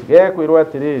 28, gekwĩrwo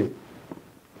atĩrĩrĩ,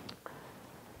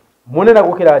 mũnene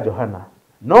gũkĩra Johana,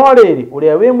 no rĩrĩ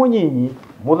ũrĩa wĩ mũnyinyi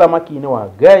mũthamaki-inĩ wa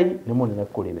Ngai nĩ mũnene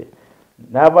kũrĩ we.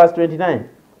 Na verse 29,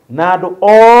 na andũ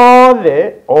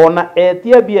othe ona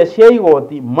etia mbia cia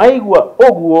igoti maigua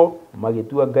ũguo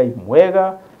magĩtua Ngai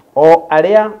mwega, o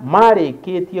arĩa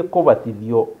marĩkĩtie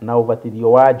kũbatithio na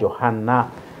ũbatithio wa Johana.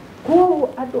 Koguo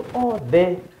andũ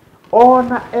othe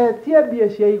ona etia mbia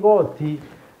cia igoti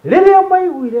rĩrĩa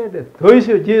maiguire ndeto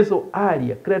icio Jesu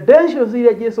aria, credentials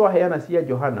iria Jesu aheana cia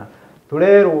Johana,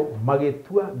 turerwo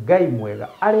magĩtua Ngai mwega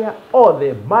arĩa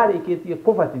othe marĩkĩtie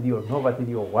kũbatithio na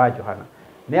ũbatithio wa Johana.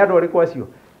 Nĩ andũ arĩkũ acio?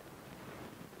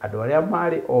 Andũ arĩa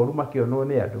marĩ oru makĩonwo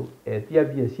nĩ andũ, etia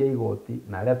mbia cia igoti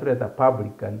na arĩa tũreta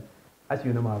publican,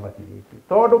 acio nĩ mabatithĩtio.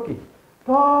 Tondũ kĩ?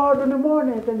 Tondũ nĩ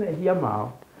monete mehia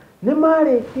mao, nĩ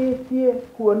marĩkĩtie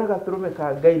kuona gatũrũme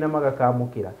ka Ngai na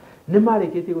magakamũkĩra, nĩ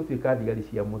marĩkĩtie gũtuĩka thigari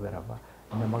cia mũtharaba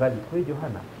na magathiĩ kwĩ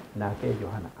Johana, nake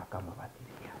Johana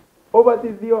akamabatithia.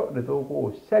 Ũbatithio nĩ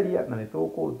tũkũũcaria na nĩ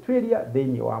tũkũũtuĩria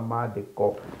thĩinĩ wa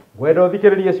maandĩko. Ngwenda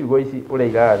ũthikĩrĩrie ciugo ici ũrĩa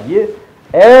igathiĩ.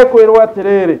 Ekwĩrwo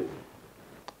atĩrĩrĩ,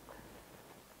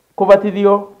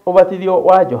 ũbatithio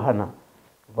wa Johana,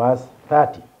 verse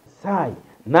 30. Sai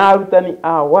na arutani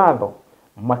a watho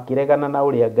makĩregana na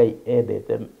ũrĩa Ngai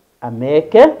endete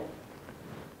ameke,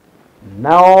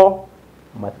 nao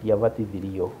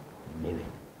matiabatithirio nĩwe.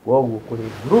 Koguo kũrĩ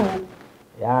ngurubu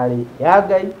yarĩ ya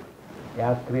Ngai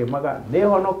yakĩrĩmaga nĩ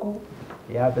honoku,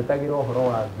 yatetagĩra ũhoro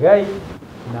wa Ngai,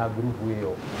 na ngurubu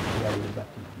ĩyo yarĩ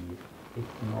batithie.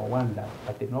 It's no wonder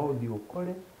atĩ no ũthiĩ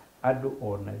ũkore andũ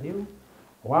ona rĩu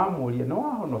wamuria no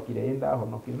wahonokire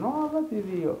ndahonokire no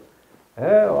wabatithio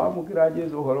wamukira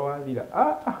Jesu uhoro wathira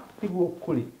tiguo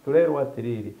kuri turerwo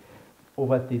atiriri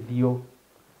ubatithio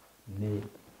ni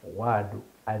wandu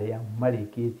aria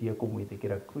marikitie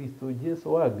kumwitikira Kristo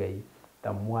Jesu wa Ngai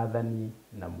ta mwathani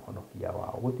na muhonokia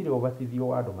wao. Gutire ubatithio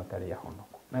wa andu matari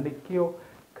ahonoko, na nikio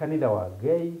kanitha wa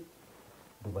Ngai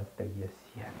ndubatithagia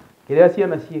ciana. Kiria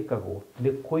ciana ciikagwo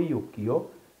ni kuiyukio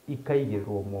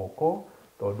ikaigirwo moko,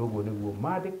 tondu guo niguo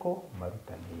maandiko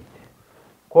marutanite.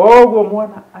 Koguo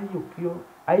mwana aiyukio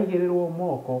aigirirwo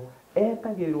moko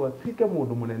etagirirwo atuike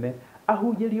mundu munene,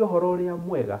 ahunjirie uhoro uria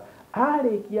mwega,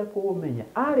 arikia kuumenya,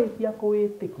 arikia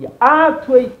kuwitikia,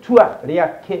 atua itua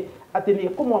riake ati ni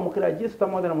kumwamukira Jesu ta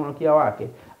mwathani na muhonokia wake,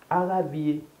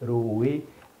 agathie ruwi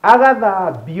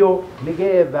agathambio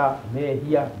nigetha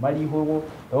mehia marihurwo,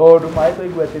 tondu mai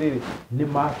twaigua atiriri ni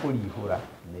makurihura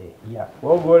mehia.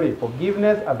 Koguo ri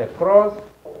forgiveness at the cross,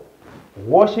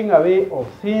 washing away of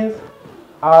sins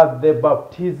at the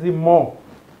baptismal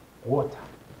water.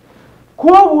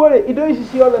 Koguo ri indo ici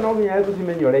ciothe no nginya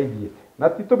tucimenye uria ithiete, na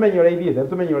ti tumenye uria ithiete,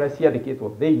 tumenye uria ciandikitwo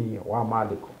thiini wa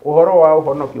maandiko. Uhoro wa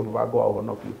uhonokio, mubango wa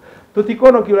uhonokio,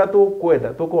 tutikonokia uria tukwenda,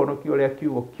 tukonokia uria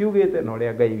kiugo kiugite na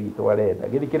uria Ngai witu arenda.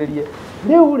 Githikiririe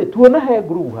riu ri tuona he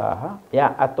group haha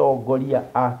ya atongoria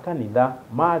a kanitha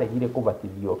maregire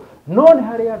kubatithio, no ni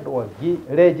hari andu angi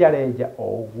reja o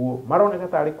uguo maroneka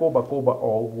tari kumba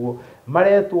o uguo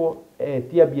maretwo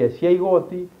tia mbia cia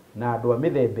igoti na andu a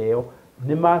mithemba iyo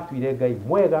ni matuire Ngai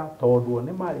mwega tondu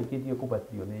ni marikitie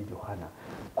kubatithio ni Johana.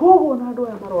 Koguo na andu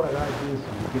aya maroraga Jesu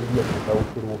ngiriria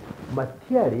gutaukirwo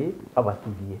matiari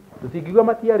abatithie. Tutingiuga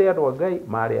matiari andu a Ngai,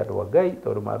 mari andu a Ngai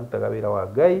tondu marutaga wira wa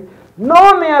Ngai,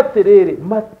 no ni atiriri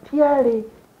matiari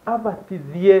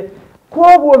abatithie.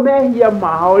 Koguo mehia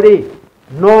mao ri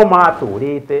no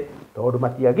maturite tondu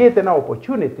matiagite na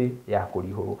opportunity ya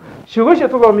kurihurwo. Ciugo icio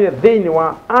tuthomire thiini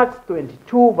wa Acts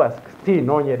 22 verse 16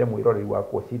 no nyende mwiroreri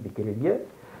wakwa cithikiririe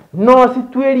no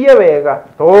cituirie wega,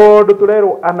 tondu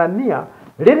turerwo Anania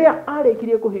riria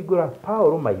arikirie kuhingura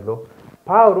Paulo maitho,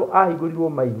 Paulo ahingũrirwo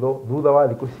maitho thutha wa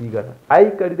thikũ cigana,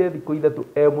 aikarire thikũ ithatu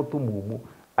mutumumu,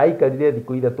 aikarire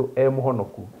thikũ ithatu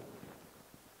muhonoku.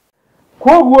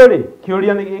 Koguo ri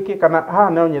kiuria ni giki, kana haha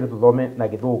no nyende tuthome na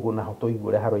githungu na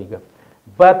tuigue haroiga.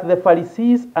 But the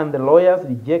Pharisees and the lawyers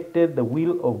rejected the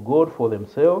will of God for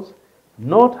themselves,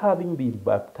 not having been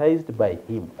baptized by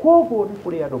him. Koguo ni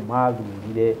kuri andu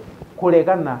mathurire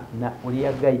kuregana na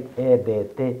uria Ngai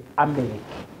endete ameke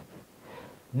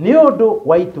ni undu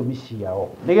wa itumi ciao.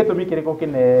 Ni gitumi kiriko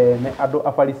kinene andu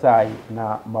afarisai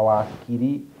na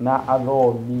mawakiri na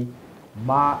athomi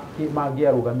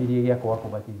mangiarugamirie gia kwa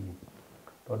kubatithio,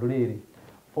 tondu riri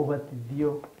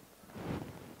ubatithio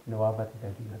ni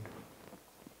wabatithagia andu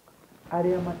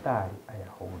aria matari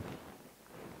Ayahudi.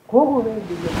 Koguo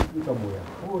wendiria gutuika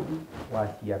Muyahudi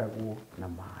waciaragwo na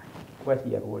mai,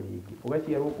 ugaciarwo ringi,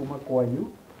 ugaciarwo kuma kwanyu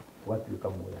ugatuika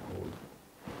Muyahudi.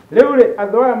 Riu ri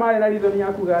andu aya mari na ritho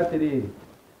ya kuga atiriri,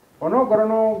 onongoro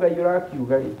no Ngai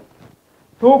urakiuga ri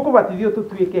tukubatithio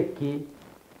tutuike ki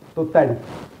tutari,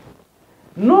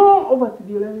 no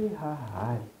ubatithio uria wi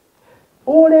haha ri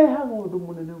urehaga undu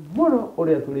munene muno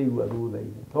uria turigua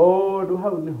thutha-ini, tondu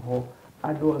hau niho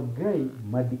andu a Ngai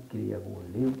mathikiriagwo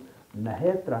riu na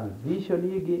he transition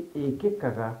ingi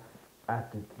ikikaga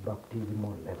at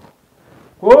baptismal level.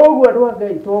 Koguo andu a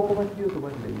Ngai tukubatithio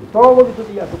tubatithio togo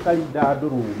tuthia tukarinda andu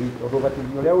rugi, tondu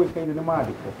ubatithio uria wikaire ni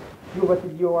maandiko ti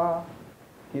ubatithio wa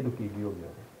kindu kingi o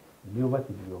giothe, ni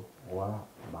ubatithio wa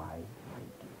mai.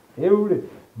 Riu ri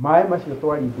mai macio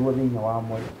twarindwo thiini wa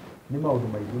mo ni maundu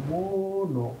maingi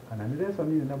muno, kana ni lesson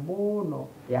nene muno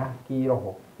ya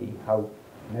kiroho hau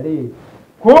na ri.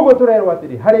 Koguo turerwo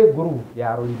atiri hari group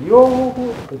ya rorithio huku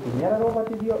tukinyara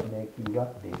robatithio na kiuga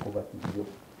ndikubatithio,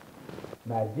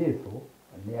 na Jesu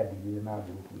ni adigire na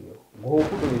group iyo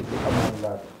guku ndurite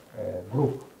among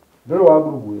group ndoro wa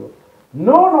group iyo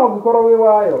no ngikorwo wi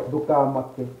wayo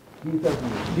ndukamake Jesus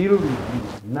deal with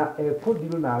you na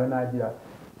ekudilu nawe na njira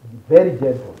very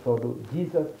gentle, tondu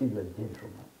Jesus is a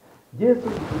gentleman. Jesu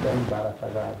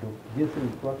ndaimbaracaga andu, Jesu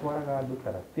twatwaraga andu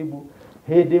taratibu.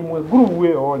 Hindi imwe group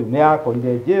iyo ri ni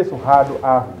yakorire Jesu handu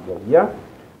ahunjagia.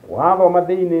 Wathoma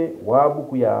thiini wa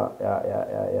buku ya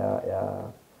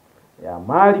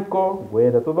Mariko,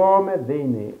 ngwenda tuthome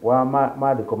thiini wa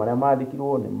maandiko maria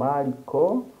maandikirwo ni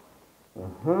Mariko.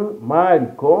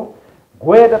 Mariko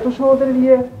ngwenda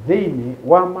tucotheririe thiini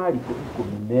wa Mariko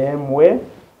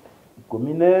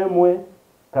 11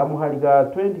 kamuhari ga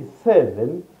 27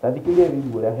 tathikirie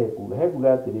wigu uria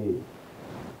hekuga atiriri,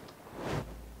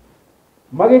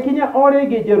 magikinya o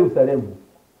ringi Jerusalemu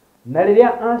na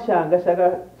riria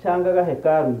acangaga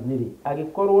hekaru-inĩ rĩ,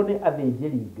 agĩkorwo nĩ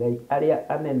athĩnjĩri Ngai arĩa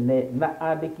anene na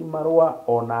andĩki marũa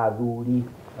ona athuri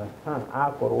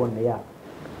akorwo nĩ a.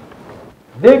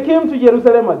 They came to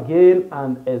Jerusalem again,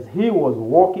 and as he was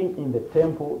walking in the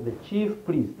temple, the chief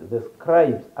priests, the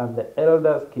scribes, and the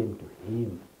elders came to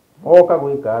him. Moka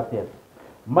gwĩka atĩa?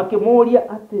 Makĩmũũria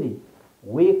atĩrĩ,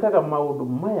 wĩkaga maũndũ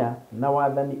maya na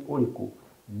wathani ũrĩkũ?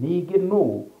 Ningĩ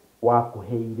nũũ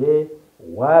wakũheire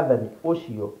wathani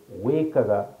ũcio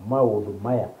wĩkaga maũndũ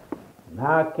maya?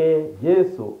 Nake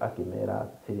Jesu akĩmeera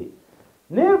atĩrĩ,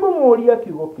 nĩngũmũũria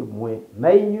kiugo kĩmwe,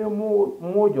 na inyuĩ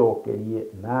mũnjokerie,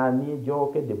 na niĩ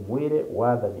njoke ndĩmwĩre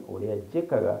wathani ũrĩa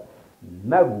njĩkaga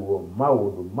naguo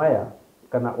maũndũ maya,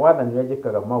 kana wathani ũrĩa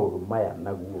njĩkaga maũndũ maya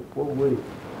naguo. Koguo rĩ,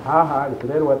 haha rĩ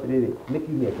tũrerwo atĩrĩrĩ, nĩ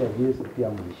kiumia kĩa Jesu kĩa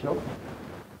mũico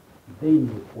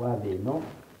thĩinĩ wa thĩ ĩno,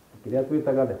 kĩrĩa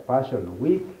twĩtaga the Passion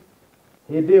Week.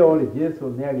 Hĩndĩ ĩyo rĩ, Jesu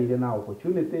nĩ agĩire na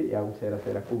opportunity ya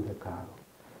gũceracera kũu hekarũ.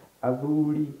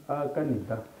 Athuri a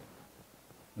kanitha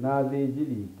na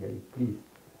athĩnjĩri Ngai priest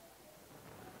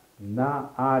na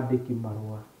andĩki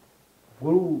marũa,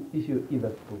 ngurubu icio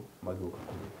ithatũ magĩũka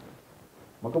kũrĩ,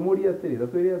 makamũũria atĩrĩ, na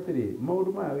twĩre atĩrĩ,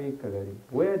 maũndũ maya wĩkaga rĩ,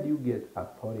 where do you get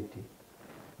authority?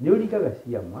 Nĩ ũringaga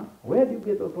ciama, where do you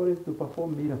get authority to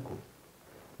perform miracles?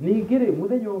 Ningĩ rĩ,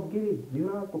 mũthenya ũngĩ rĩ, nĩ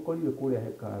ũratũkorire kũrĩa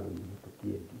hekarũ-inĩ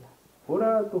tũkĩendia,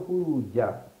 ũratũhurunja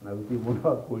na gũtirĩ mũndũ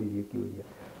wakũũririe kĩũria,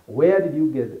 where did you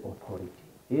get the authority?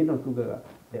 Ĩno tugaga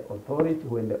the authority,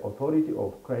 when the authority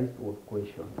of Christ was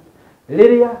questioned.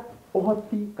 Rĩrĩa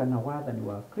ũhoti kana wathani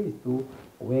wa Kristo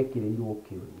wekĩrĩirwo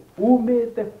kĩũria,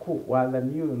 umĩte kũ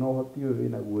wathani ũyũ na ũhoti ũyũ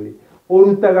wĩnaguo rĩ,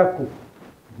 ũrutaga kũ?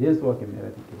 Jesu akĩmeera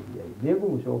thikĩrĩriai,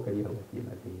 nĩngũmũcokeria gũtirĩ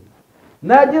na thĩna.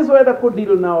 Na Jesu enda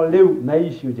kũdeal nao rĩu na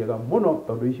icio njega mũno,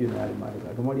 tondũ icio nĩ arĩ marĩ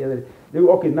akĩmoria atĩrĩ, rĩu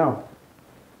okay now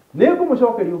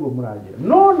nĩngũmũcokeria ũguo mũranjĩra,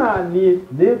 no na niĩ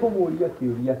nĩngũmũũria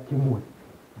kĩũria kĩmwe.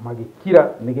 Magĩkira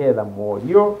nĩgetha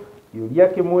morio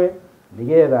kĩũria kĩmwe,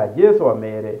 nĩgetha Jesu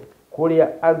amere kũrĩa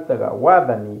arutaga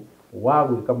wathani wa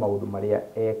gwĩka maũndũ marĩa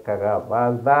ekaga.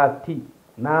 Verse 30,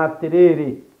 na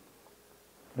atĩrĩrĩ,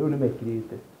 rĩu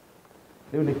nĩmekirĩte,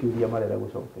 rĩu nĩ kĩũria marenda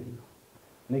gũcokerio,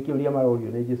 nĩ kĩũria marorio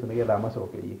nĩ Jesu nĩgetha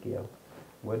amacokerie kĩao.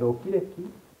 Wenda ũkire ki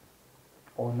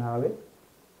onawe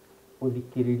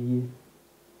ũthikĩrĩrie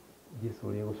Jesu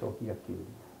ũrĩa gũcokia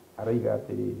kĩũria. Aroiga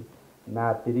atĩrĩrĩ,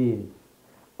 na atĩrĩrĩ,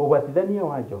 ũbatithania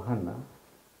wa Johana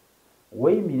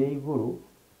woimire igũrũ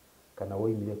kana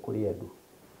woimire kũrĩ andũ?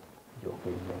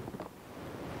 Njokeria.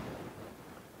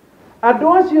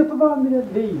 Andũ acio tũthomire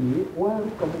thĩinĩ wa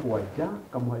Luka 7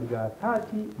 kamũhari ga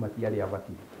 30 matiarĩ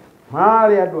abatithio.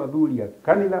 Maarĩ andũ athuri a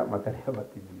kanitha matarĩ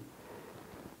abatithio.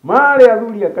 Maarĩ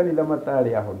athuri a kanitha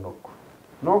matarĩ ahonoku.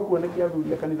 No kuoneke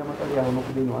athuri a kanitha matarĩ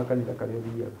ahonoku thĩinĩ wa kanitha karĩa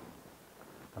ũthiaga,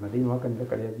 kana thĩinĩ wa kanitha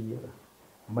karĩa ũthiaga,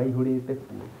 maihũrĩte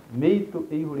kuo, mĩitũ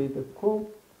ĩihũrĩte kũu,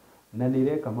 na nĩ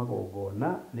ireka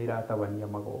magongona, nĩ iratabania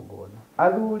magongona.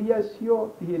 Athuri acio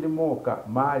ti hĩndĩ moka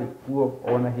marĩ kuo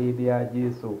ona hĩndĩ ya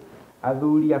Jesu.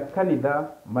 Athuri a kanitha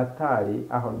matarĩ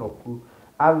ahonoku,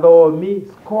 athomi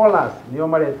scholars nĩo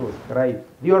maretwo scribes,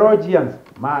 theologians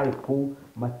marĩ kũu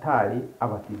matarĩ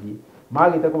abatithie.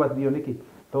 Magĩte kũbatithio nĩkĩ?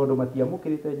 Tondũ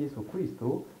matiamũkĩrĩte Jesu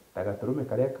Kristo ta gatũrũme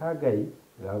karĩa ka Ngai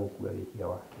ga gũkua wĩhia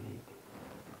wa kĩrĩndĩ.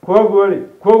 Koguo rĩ,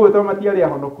 koguo to matiarĩ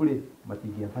ahonoku rĩ,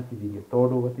 matingĩabatithirio,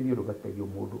 tondũ ũbatithio ndũbatithagio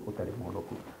mũndũ ũtarĩ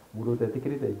mũhonoku. Mũndũ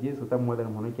ũtetĩkĩrĩte Jesu ta mwathani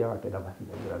mũhonokia wake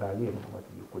ndabatithagio, ndagĩrĩirwo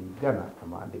kũbatithio kũringana na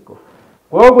maandĩko.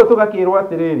 Koguo tũgakĩrwo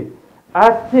atĩrĩrĩ,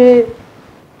 atĩ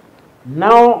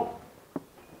nao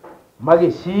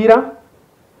magĩcira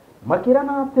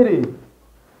makĩrana atĩrĩrĩ,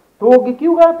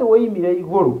 tũngĩkiuga atĩ woimire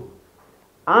igũrũ,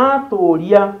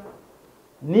 atũũria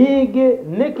ningĩ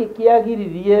nĩkĩ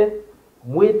kĩagiririe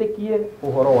mwĩtĩkie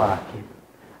ũhoro wake?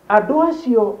 Andũ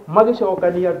acio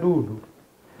magĩcokania ndundu.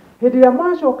 Hĩndĩ ĩrĩa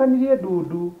macokanirie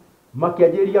ndundu,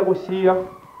 makĩanjĩrĩria gũcira,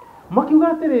 makiuga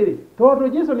atĩrĩrĩ, tondũ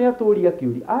Jesu nĩ atũũria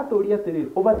kĩũria, atũũria atĩrĩrĩ,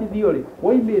 ũbatithio rĩ,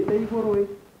 woimĩte igũrũ ĩ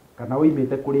kana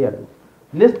woimĩte kũrĩ andũ?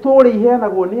 Nĩ story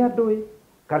iheanagwo nĩ andũ ĩ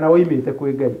kana woimĩte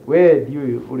kwĩ Ngai? We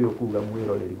ndiũĩ ũrĩa ũkuga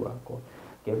mwĩroreri wakwa.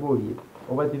 Kĩambũrie,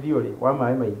 ũbatithio rĩ, wa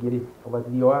maĩ maingĩ rĩ,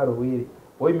 ũbatithio wa rũĩ rĩ,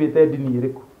 woimĩte ndini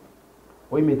ĩrĩkũ?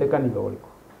 Woimĩte kanitha ũrĩkũ?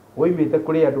 Woimĩte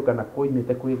kũrĩ andũ kana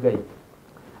woimĩte kwĩ Ngai?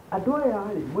 Andũ aya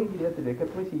rĩ, moigire atĩ reke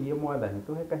twĩcirie mwathani,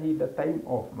 tũhe kahinda time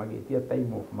off, magĩtia time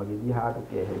off, magĩthiĩ handũ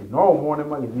keheri. No ũmone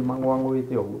magĩthiĩ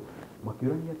mang'wang'wĩte ũguo,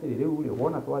 makĩũrania atĩrĩ, rĩu rĩ,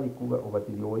 wona twathiĩ kuga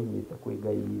ũbatithio woimĩte kwĩ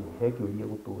Ngai rĩ, he kĩũria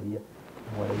gũtũũria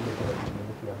mwathani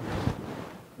kĩrĩa.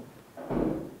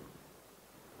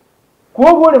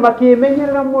 Koguo rĩ,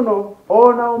 makĩmenyerera mũno,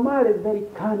 onao marĩ very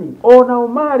cunning, onao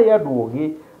marĩ andũ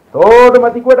ũgĩ, tondũ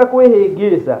matikwenda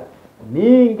kwĩhĩngĩca.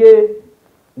 Ningĩ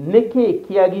niki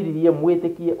kiagiririe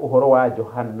mwitikie uhoro wa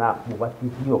Johana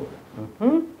Mubatithio.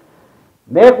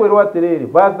 Nekwirwo atiriri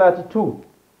verse 32,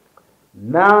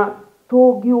 na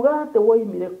tungiuga ati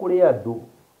woimire kuri andu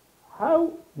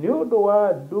hau ni undu wa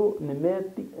andu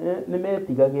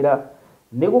nimetigagira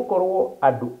nigukorwo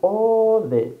andu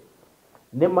othe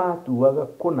nimatuaga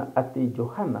kuna ati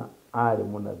Johana ari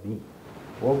munabii.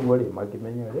 Oguo ri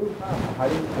makimenya riu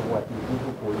hari kugwati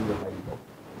gukurire maitho.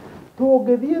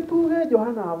 Tungithie tuge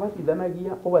Johana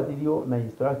abatithanagia ubatithio na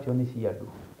instruction cia andu,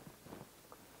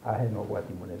 ahe no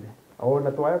gwati munene.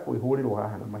 Ona twaya kwihurirwo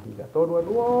haha na mahiga tondu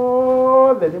andu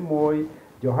othe ni moi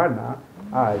Johana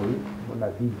ari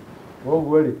munabii.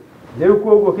 Oguo ri riu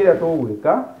koguo kiria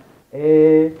tugwika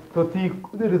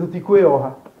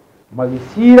tutikwiroha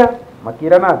magicira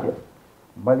makirana atia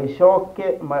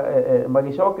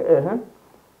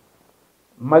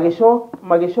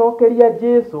magicokeria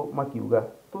Jesu makiuga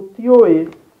tutioi.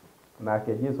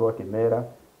 Nake Jesu akimera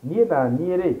nie na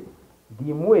nie ri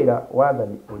ndimwira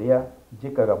wathani uria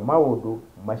njikaga maundu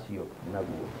macio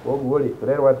naguo. Oguo ri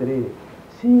turerwo atiriri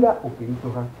cira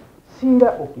ukirituha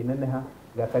cira ukineneha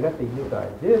gatagati-ini ka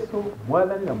Jesu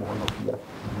mwathani na muhonokia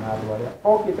na andu aria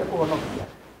okite kuhonokia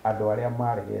andu aria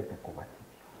maregete kubatithio.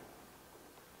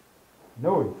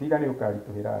 No cira ni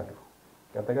ukarituhira andu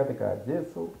gatagati ka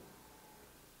Jesu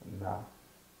na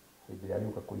Biblia ni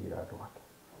ukakuira andu ake.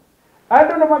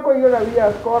 Andu no makoigaga we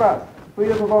are scholars,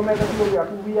 tuire tuthomete kiugo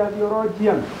giaku we are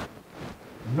theologians.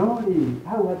 No riri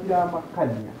hau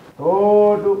hatiramakania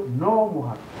tondu no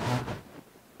muhaka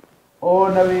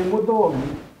ona wi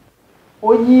muthomi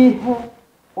unyihe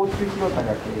utuike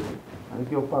otaga kindi.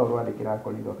 Nikio Paulo andikira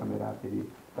Korintho akamera atiri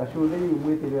tacuthiei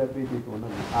mwitire twititwo na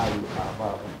ariũ a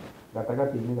baba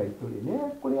gatagati-ini gaitu ri ni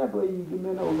kuri andu aingi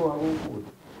mena ũthũ wa gũkũ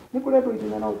thĩ, ni kuri andu aingi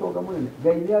mena ũtonga mũnene.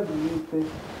 Ngai nĩ athurĩte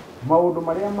maũndũ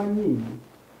marĩa manyinyi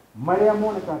marĩa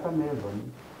monekaga ta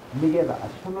methoni nigetha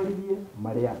aconorithie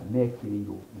marĩa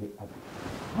mekĩrĩirwo nĩ andũ.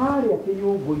 Harĩa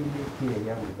kĩnyũngũ-inĩ kĩrĩa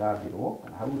gĩa gwĩthambĩrwo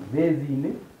kana hau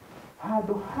theci-inĩ,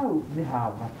 handũ hau nĩ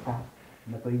ha bata.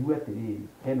 Na twaigua atiriri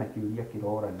hena kĩũria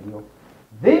kĩroranio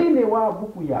thĩinĩ wa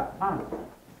buku ya Acts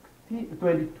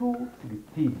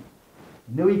 22:16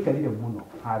 nĩ ũikarire mũno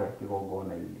harĩa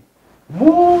kĩgongona-inĩ.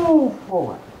 Move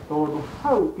forward tondu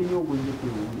hau kĩnyũngũ-inĩ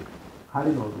kĩu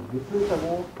harĩ na ũndũ ũngĩ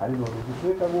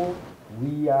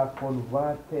we are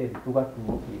converted,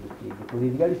 tugatuo kĩndũ kĩngĩ.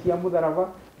 Tũrĩ thigari cia mũtharaba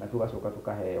na tugacoka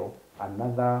tukaheo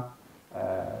another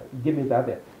ingĩmĩta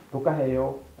atĩa,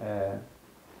 tukaheo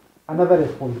another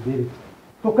responsibility,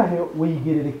 tukaheo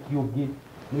wĩigĩrĩrĩki ũngĩ.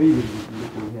 Nĩ wĩigĩrĩrĩki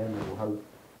ũrĩkũ ũheanagwo hau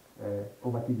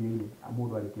ũbatithio-inĩ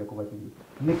mũndũ arĩkia kũbatithio?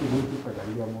 Nĩkĩ gwĩkĩkaga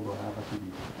rĩrĩa mũndũ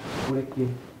arabatithio? Ũreke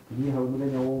thiĩ hau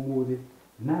mũthenya wa ũmũthĩ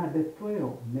na ndeto ĩyo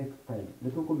next time nĩ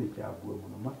tũkũmĩcambua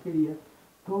mũno makĩria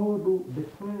tondu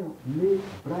ndeto ĩyo nĩ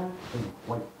black and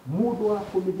white. Mũndũ wa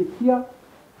kũmĩhĩtia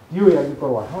ndiũĩ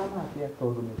angĩkorwo ahana atĩa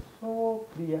tondu nĩ so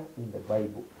clear in the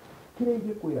Bible. Kĩrĩa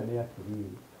ingĩkwĩra nĩ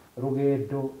atĩrĩrĩ,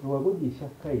 rũgendo rwa gũthiĩ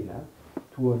Shakaina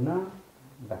tuona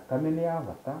thakame nĩ ya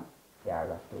bata ya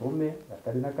gatũrũme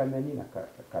gatarĩ na kameni na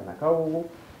kana kaũgũ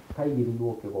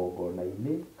kaigĩrĩirwo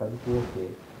kĩgongona-inĩ karutwo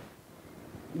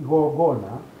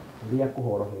igongona rĩa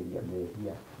kũhoroheria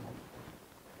mehia.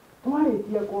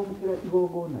 Twarĩkia kwamũkĩra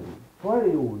igongona rĩu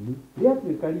twarĩ ũni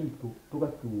rĩatuĩka ritũ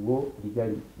tũgatuo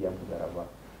thigari cia mũtharaba.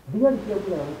 Thigari cia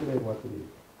mũtharaba tũrerwo atĩrĩrĩ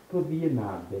tũthiĩ na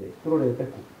mbere tũrorete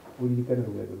kũ, ũririkane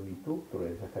rũgendo rwitũ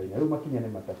tũrore Shakaina. Rĩu makinya nĩ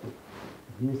matatũ.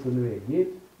 Jesu nĩwe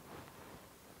gate,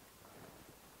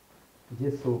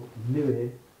 Jesu nĩwe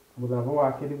mũtharaba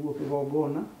wake nĩguo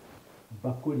kĩgongona,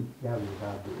 mbakũri ya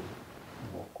gwĩthambĩra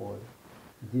moko-rĩ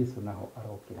Jesu naho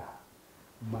arokĩra.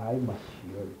 Maĩ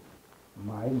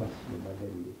macio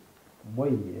matheru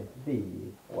moimire thĩinĩ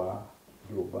wa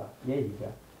nyũmba ya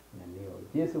ihiga na nĩyo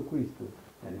Jesu Kristo,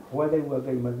 na nĩho atheru a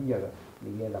Ngai mathiaga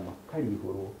nĩgetha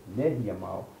makarihũrwo mehia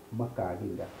mao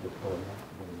makagĩrĩra gũtonya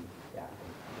thĩinĩ ya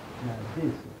Ngai. Na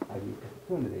Jesu agĩũka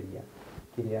kuonereria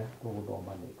kĩrĩa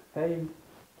tũgũthoma next time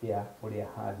kĩa ũrĩa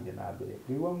hathire na mbere.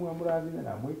 Rĩu amwe mũrathime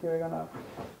na mwĩke wega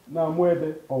na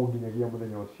mwende o nginyagia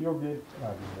mũthenya ũcio ũngĩ.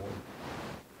 Rathimwo.